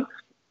function,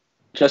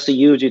 just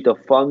use the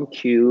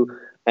funq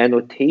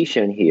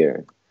annotation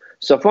here.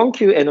 So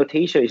funq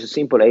annotation is a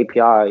simple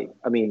API.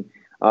 I mean,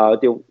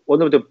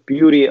 one of the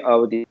beauty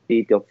of the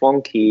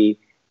funky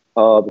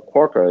of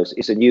Quarkus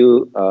is a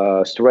new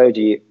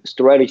strategy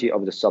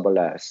of the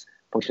serverless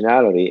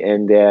functionality,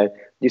 and then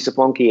this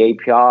funky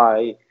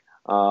API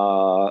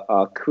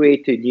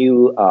create a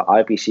new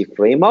IPC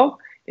framework,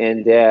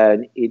 and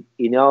then it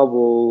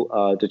enable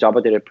the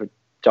Java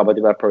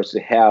developers to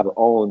have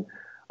on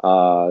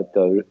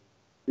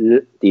the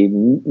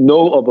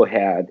no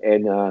overhead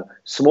and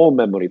small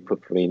memory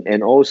footprint,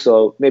 and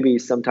also maybe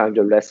sometimes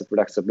less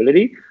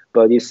flexibility,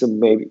 but it's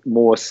maybe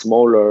more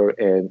smaller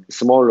and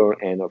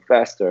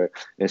faster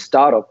and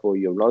startup for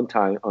your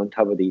runtime on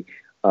top of the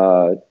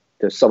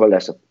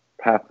serverless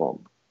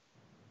platform.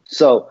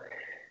 So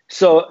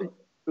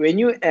when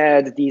you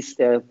add this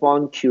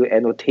funq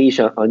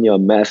annotation on your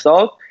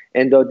method,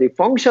 and the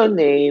function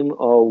name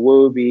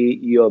will be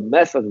your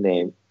method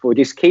name. For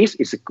this case,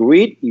 it's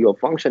greet your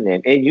function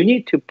name, and you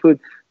need to put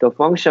the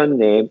function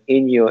name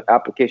in your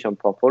application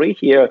property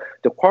here.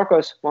 The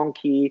Quarkus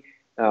funky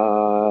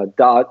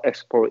dot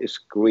export is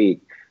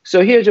greet.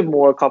 So here's a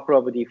more couple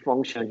of the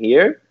function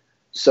here.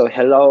 So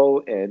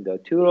hello and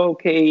two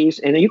lowercase,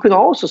 and you can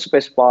also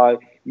specify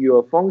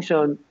your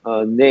function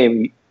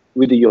name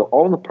with your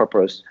own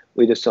purpose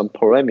with some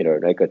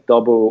parameter like a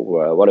double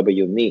or whatever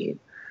you need.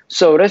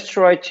 So let's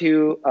try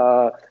to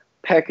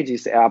package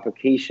this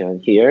application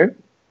here.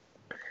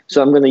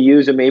 So I'm going to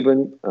use a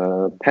Maven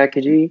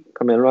packaging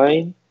command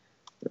line,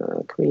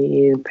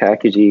 clean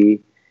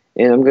packaging,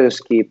 and I'm going to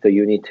skip the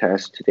unit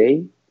test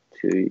today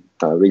to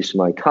reduce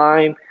my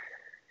time.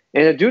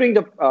 And during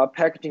the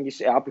packaging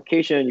this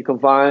application, you can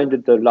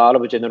find a lot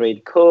of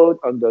generated code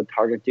on the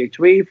target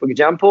directory. For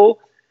example,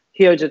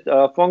 here's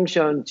a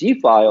function G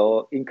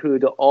file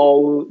include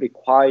all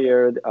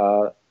required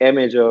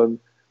Amazon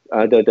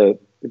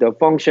the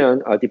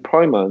function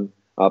deployment,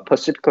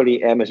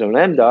 specifically Amazon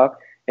Lambda,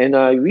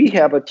 and we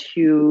have a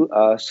two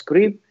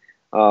script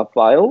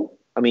file.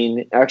 I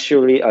mean,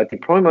 actually a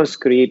deployment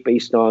script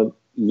based on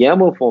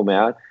YAML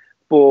format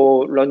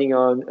for running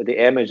on the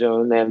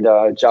Amazon and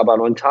Java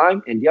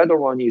runtime, and the other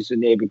one is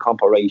Navy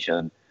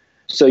compilation.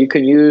 So you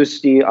can use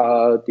the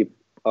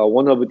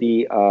one of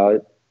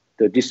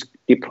this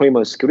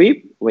deployment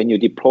script when you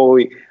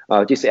deploy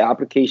this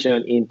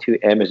application into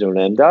Amazon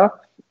Lambda.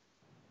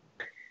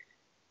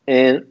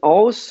 And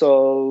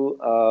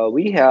also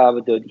we have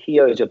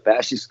here is a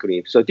bash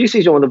script. So this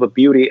is one of the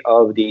beauty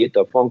of the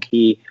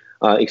funky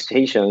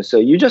extension. So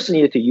you just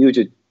need to use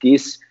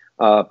this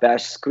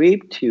bash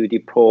script to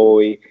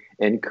deploy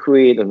and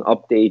create an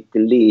update,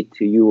 delete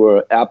to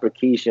your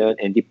application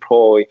and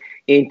deploy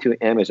into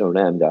Amazon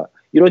Lambda.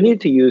 You don't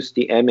need to use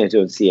the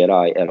Amazon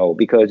CLI at all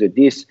because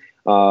this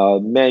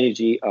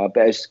manage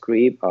bash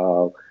script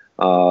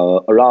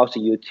allows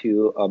you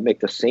to make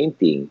the same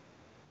thing.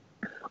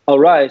 All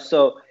right,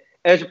 so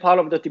as part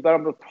of the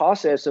development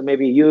process,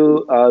 maybe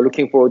you are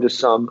looking forward to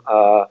some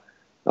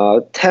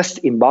test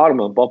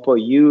environment before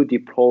you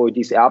deploy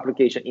this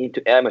application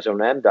into Amazon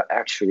Lambda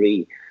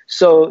actually.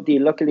 So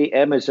luckily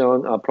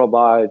Amazon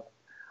provide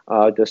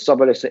the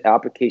serverless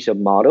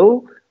application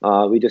model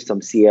with some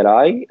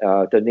CLI,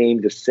 the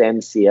name the same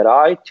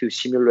CLI to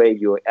simulate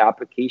your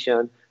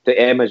application the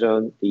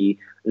Amazon, the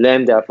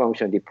Lambda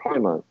function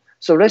deployment.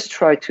 So let's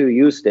try to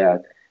use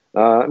that.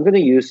 I'm going to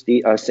use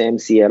the same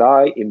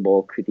CLI,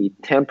 invoke the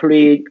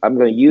template. I'm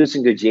going to use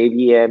the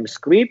JVM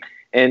script,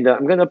 and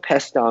I'm going to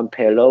pass down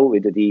payload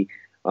with the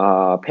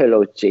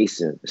payload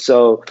JSON.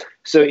 So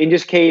in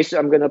this case,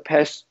 I'm going to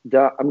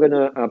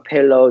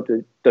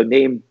payload the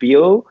name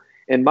bill,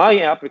 and my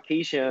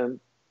application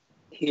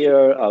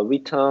here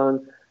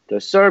return the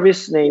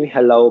service name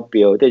hello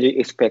bill. They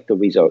expect the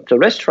result. So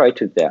let's try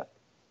to that.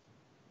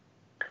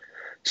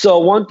 So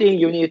one thing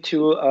you need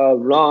to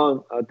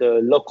run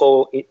the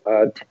local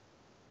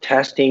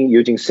testing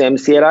using same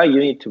CLI. You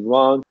need to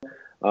run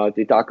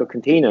the Docker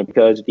container,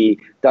 because the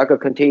Docker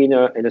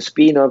container and the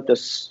spin of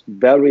this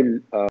very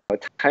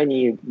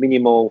tiny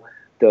minimal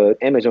the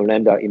Amazon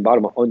Lambda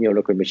environment on your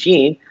local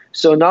machine.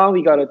 So now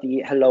we got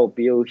the hello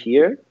bill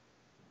here.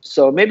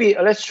 So maybe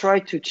let's try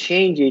to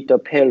change it, the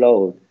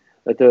payload,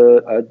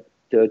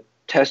 the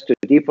test to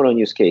different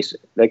use case.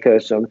 Like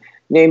some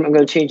name, I'm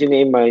going to change the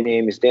name. My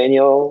name is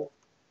Daniel,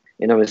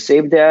 and I'm going to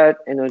save that,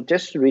 and I'll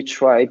just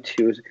retry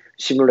to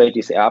simulate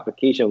this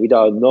application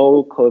without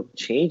no code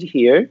change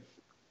here.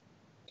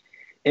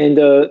 And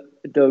the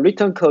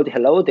return code,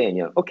 hello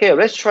Daniel. Okay,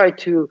 let's try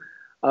to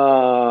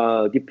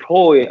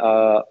deploy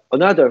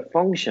another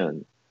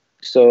function.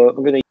 So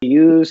I'm going to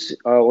use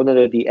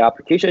another the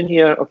application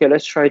here. Okay,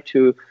 let's try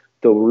to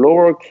the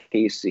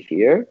lowercase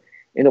here.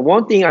 And the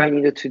one thing I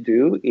needed to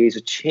do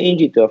is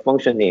change the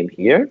function name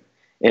here,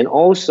 and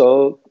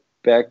also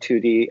back to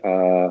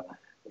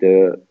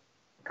the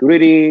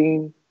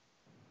greeting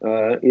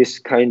is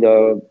kind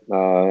of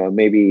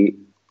maybe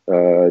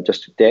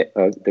just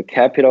the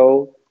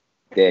capital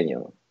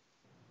Daniel.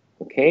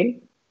 Okay,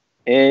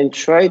 and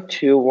try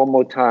to one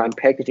more time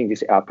packaging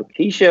this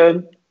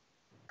application.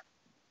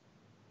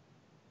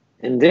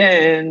 And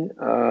then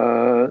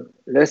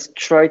let's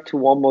try to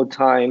one more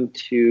time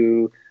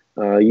to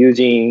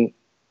using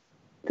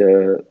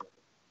the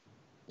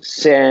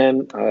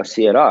same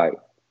CLI.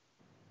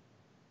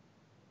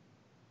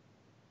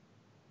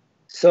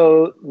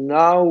 So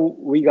now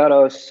we got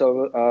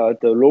the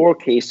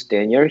lowercase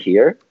Daniel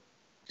here.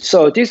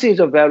 So this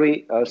is a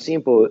very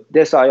simple.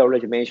 This I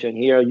already mentioned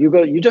here.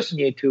 You just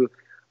need to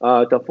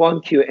the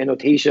funq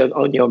annotation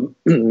on your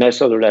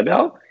method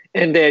level.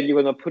 And then you're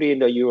going to put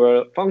in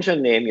your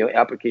function name, your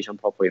application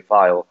property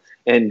file.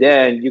 And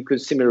then you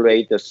could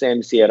simulate the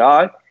same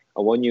CLI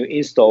when you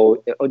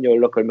install on your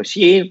local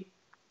machine.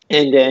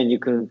 And then you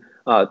can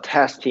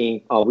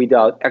testing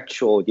without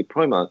actual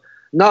deployment.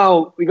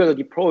 Now we're going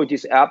to deploy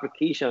this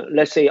application.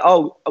 Let's say,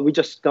 oh, we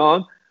just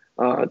done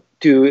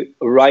to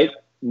write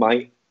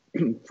my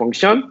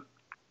function.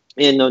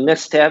 And the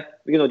next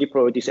step, we're going to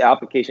deploy this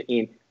application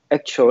in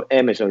actual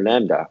Amazon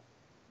Lambda.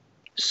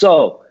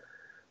 So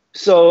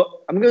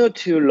I'm going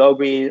to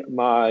log in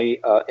my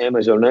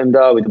Amazon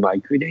Lambda with my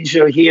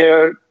credential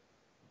here.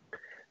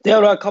 There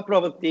are a couple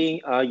of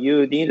things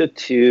you need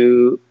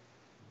to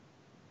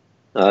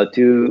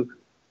do.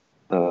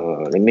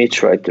 Let me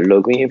try to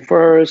log in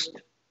first.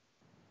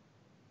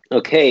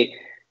 Okay,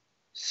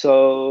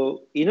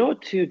 so in order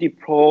to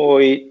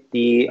deploy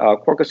the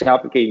Quarkus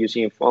application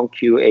using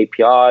funq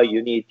API,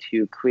 you need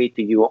to create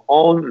your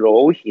own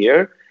role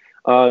here.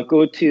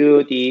 Go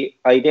to the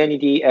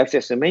Identity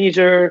Access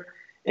Manager,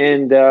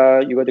 and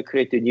you're going to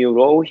create a new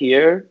role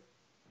here.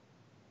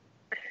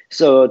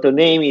 So the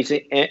name is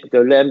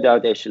the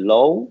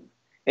lambda-role.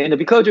 And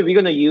because we're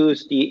going to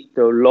use the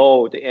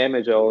role, the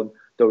Amazon,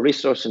 the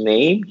resource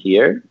name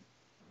here.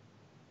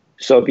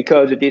 So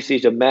because this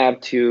is a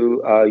map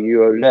to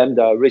your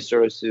Lambda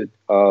resource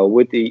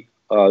with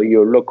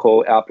your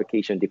local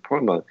application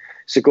deployment.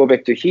 So go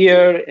back to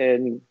here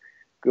and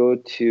go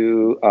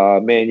to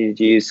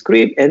manage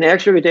script. And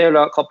actually there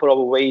are a couple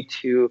of ways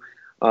to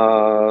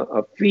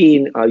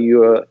feed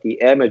the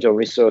Amazon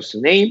resource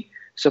name.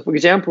 So for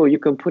example, you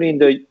can put in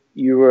the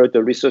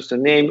resource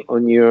name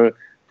on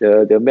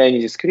the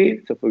manage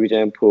script. So for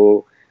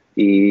example,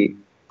 the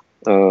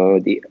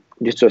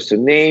resource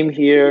name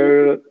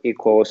here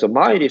equals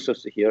my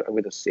resource here. I'm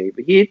going to save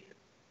it,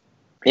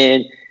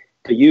 and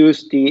to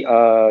use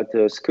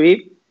the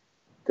script,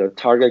 the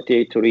target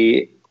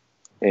directory,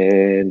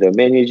 and the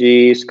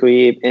manage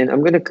script, and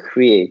I'm going to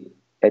create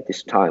at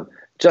this time.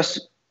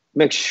 Just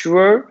make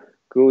sure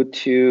go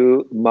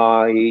to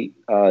my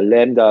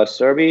Lambda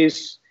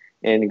service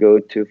and go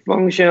to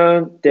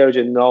function. There's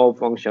no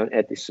function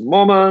at this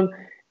moment,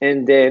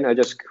 and then I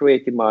just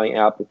created my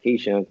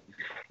application.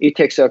 It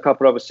takes a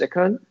couple of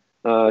seconds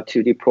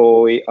to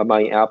deploy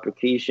my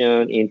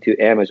application into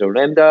Amazon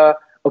Lambda.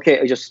 Okay,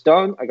 I just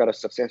done. I got a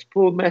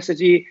successful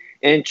message,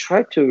 and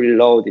try to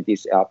reload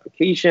this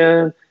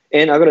application.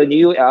 And I got a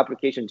new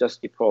application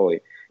just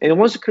deployed. And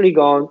once you click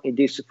on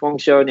this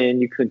function,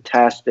 and you can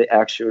test it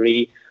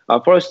actually.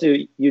 First,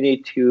 you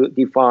need to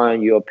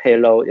define your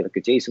payload in a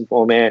JSON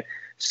format.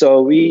 So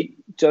we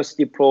just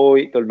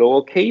deploy the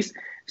lowercase.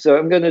 So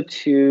I'm going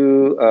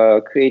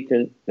to create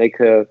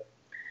a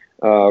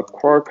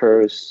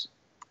Quarkus,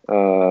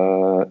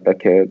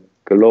 like a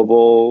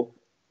global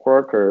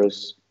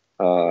Quarkus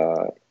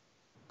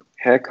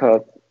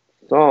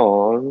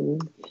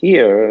hackathon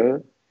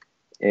here,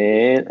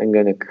 and I'm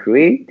gonna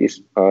create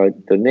this.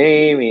 The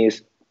name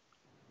is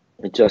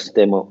just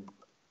demo,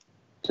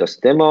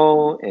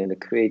 and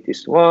create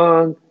this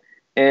one,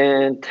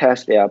 and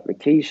test the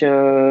application,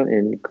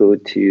 and go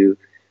to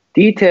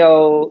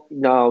detail.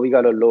 Now we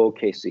got a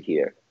lowercase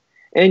here,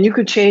 and you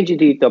could change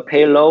the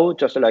payload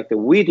just like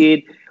we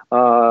did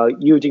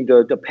using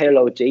the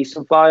payload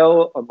JSON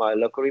file on my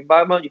local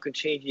environment. You can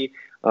change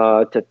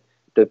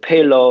the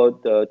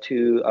payload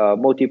to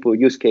multiple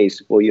use case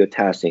for your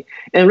testing.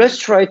 And let's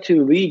try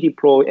to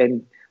redeploy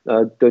and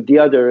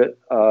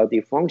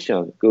the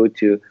function. Go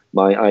to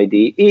my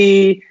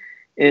IDE,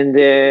 and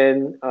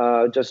then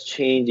just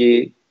change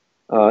the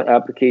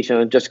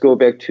application. Just go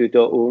back to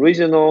the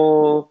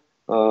original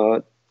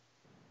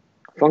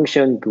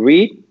function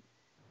grid,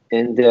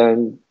 and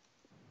then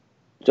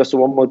just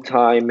one more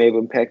time,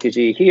 Maven package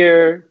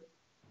here.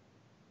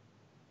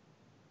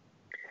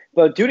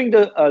 But during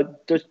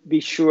just be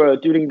sure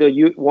during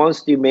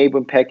once the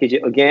Maven package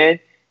again,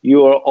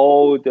 your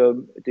all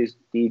the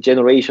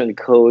generation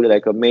code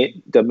like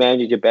the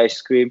manage bash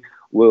script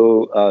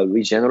will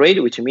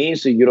regenerate, which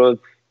means you don't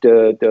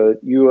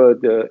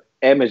the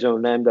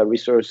Amazon Lambda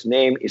resource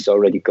name is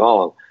already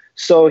gone.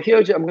 So here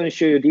I'm going to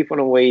show you a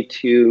different way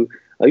to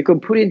you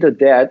can put in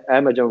that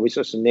Amazon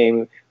resource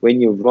name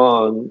when you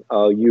run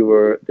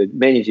the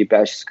manage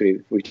bash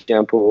script, for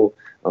example,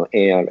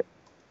 the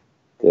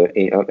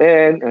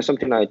ARN or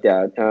something like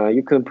that.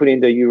 You can put in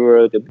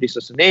the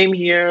resource name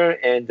here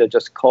and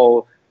just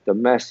call the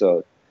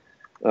method,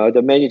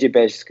 the manage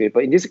bash script.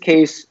 But in this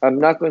case, I'm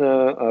not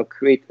gonna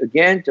create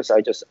again.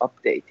 I just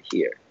update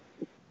here.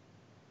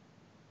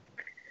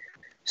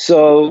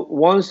 So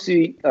once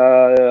the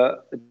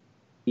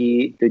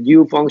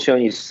new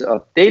function is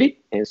updated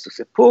and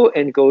successful,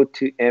 and go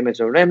to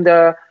Amazon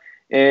Lambda,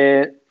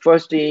 and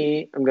first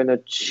thing I'm gonna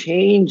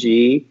change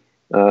it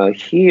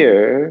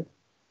here.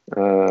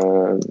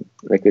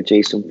 Like a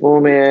JSON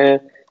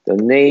format. The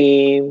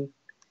name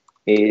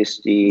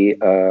is the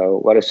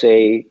what I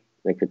say,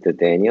 like the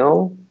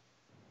Daniel,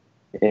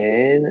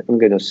 and I'm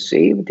gonna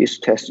save this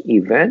test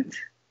event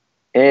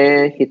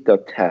and hit the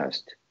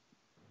test,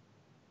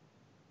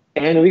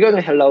 and we're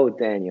gonna hello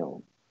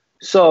Daniel.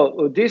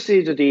 So this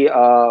is the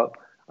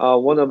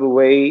one of the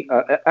way.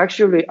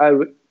 Actually, I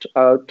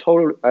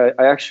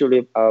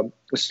actually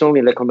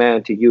strongly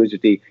recommend to use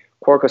the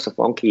Quarkus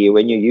Funky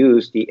when you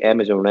use the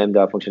Amazon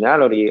Lambda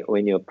functionality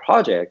in your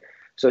project.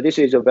 So this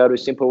is a very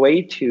simple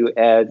way to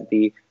add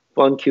the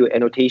funq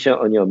annotation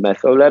on your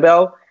method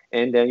level,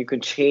 and then you can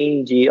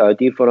change the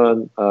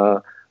different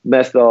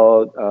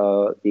method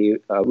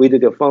with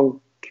the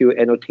funq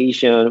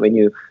annotation when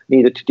you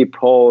need to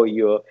deploy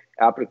your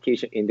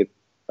application in the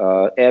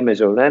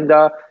Amazon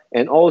Lambda.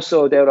 And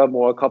also there are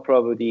more a couple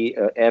of the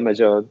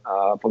Amazon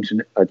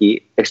function,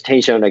 the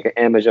extension like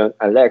Amazon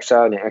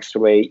Alexa and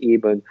X-Ray,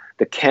 even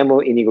the Camel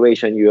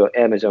integration, your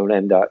Amazon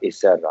Lambda,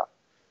 etc.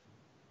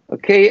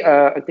 Okay,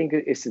 I think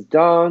it's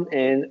done,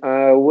 and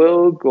I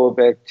will go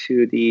back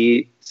to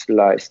the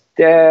slide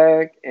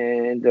deck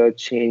and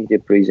change the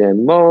present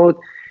mode,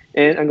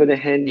 and I'm going to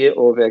hand it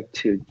over back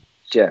to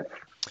Jeff.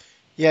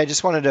 Yeah, I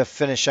just wanted to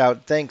finish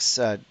out. Thanks,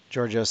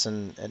 Georgios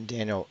and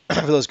Daniel,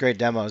 for those great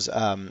demos.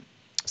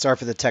 Sorry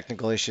for the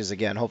technical issues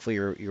again. Hopefully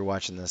you're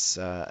watching this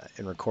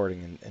in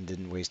recording and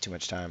didn't waste too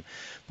much time.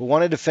 But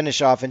wanted to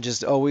finish off and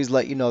just always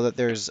let you know that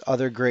there's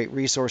other great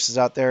resources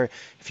out there.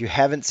 If you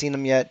haven't seen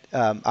them yet,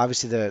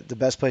 obviously the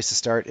best place to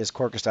start is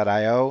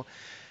Quarkus.io.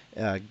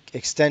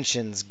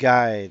 Extensions,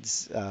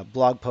 guides,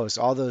 blog posts,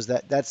 all those.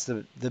 That's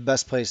the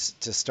best place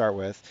to start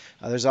with.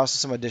 There's also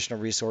some additional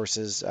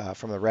resources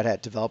from the Red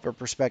Hat developer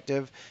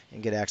perspective,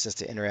 and get access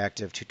to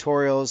interactive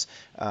tutorials.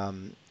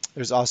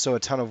 There's also a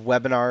ton of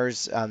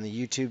webinars on the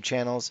YouTube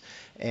channels,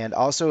 and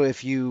also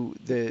if you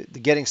the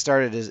getting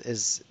started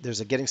is there's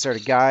a getting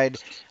started guide.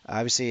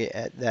 Obviously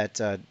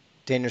that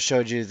Daniel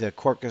showed you the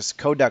Quarkus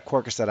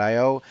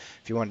code.quarkus.io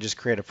if you want to just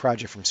create a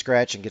project from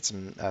scratch and get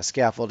some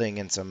scaffolding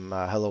and some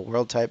hello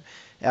world type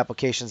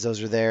applications.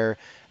 Those are there.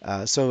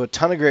 So a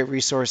ton of great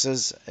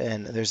resources,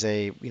 and there's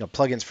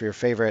plugins for your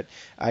favorite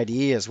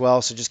IDE as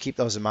well. So just keep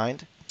those in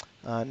mind.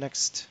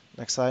 Next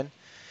slide.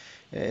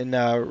 And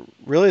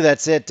really,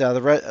 that's it.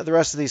 The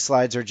rest of these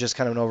slides are just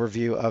kind of an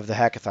overview of the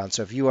hackathon.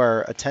 So if you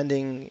are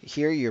attending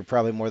here, you're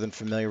probably more than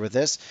familiar with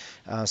this.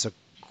 So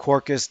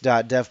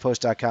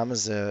Quarkus.devpost.com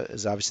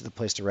is obviously the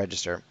place to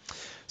register.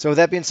 So with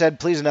that being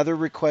said, please, another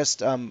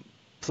request,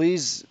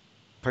 please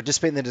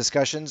participate in the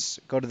discussions.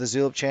 Go to the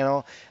Zulip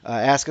channel.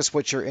 Ask us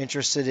what you're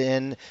interested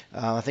in.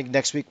 I think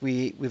next week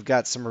we've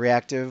got some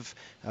reactive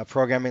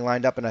programming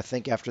lined up, and I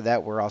think after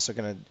that we're also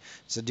going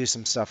to do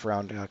some stuff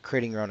around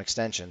creating your own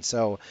extension.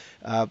 So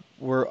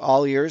we're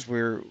all ears.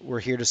 We're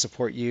here to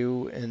support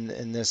you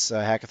in this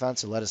hackathon.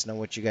 So let us know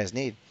what you guys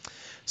need.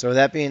 So with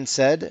that being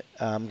said,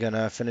 I'm going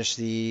to finish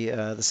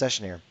the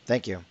session here.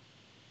 Thank you.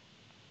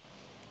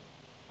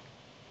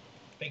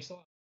 Thanks a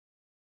lot.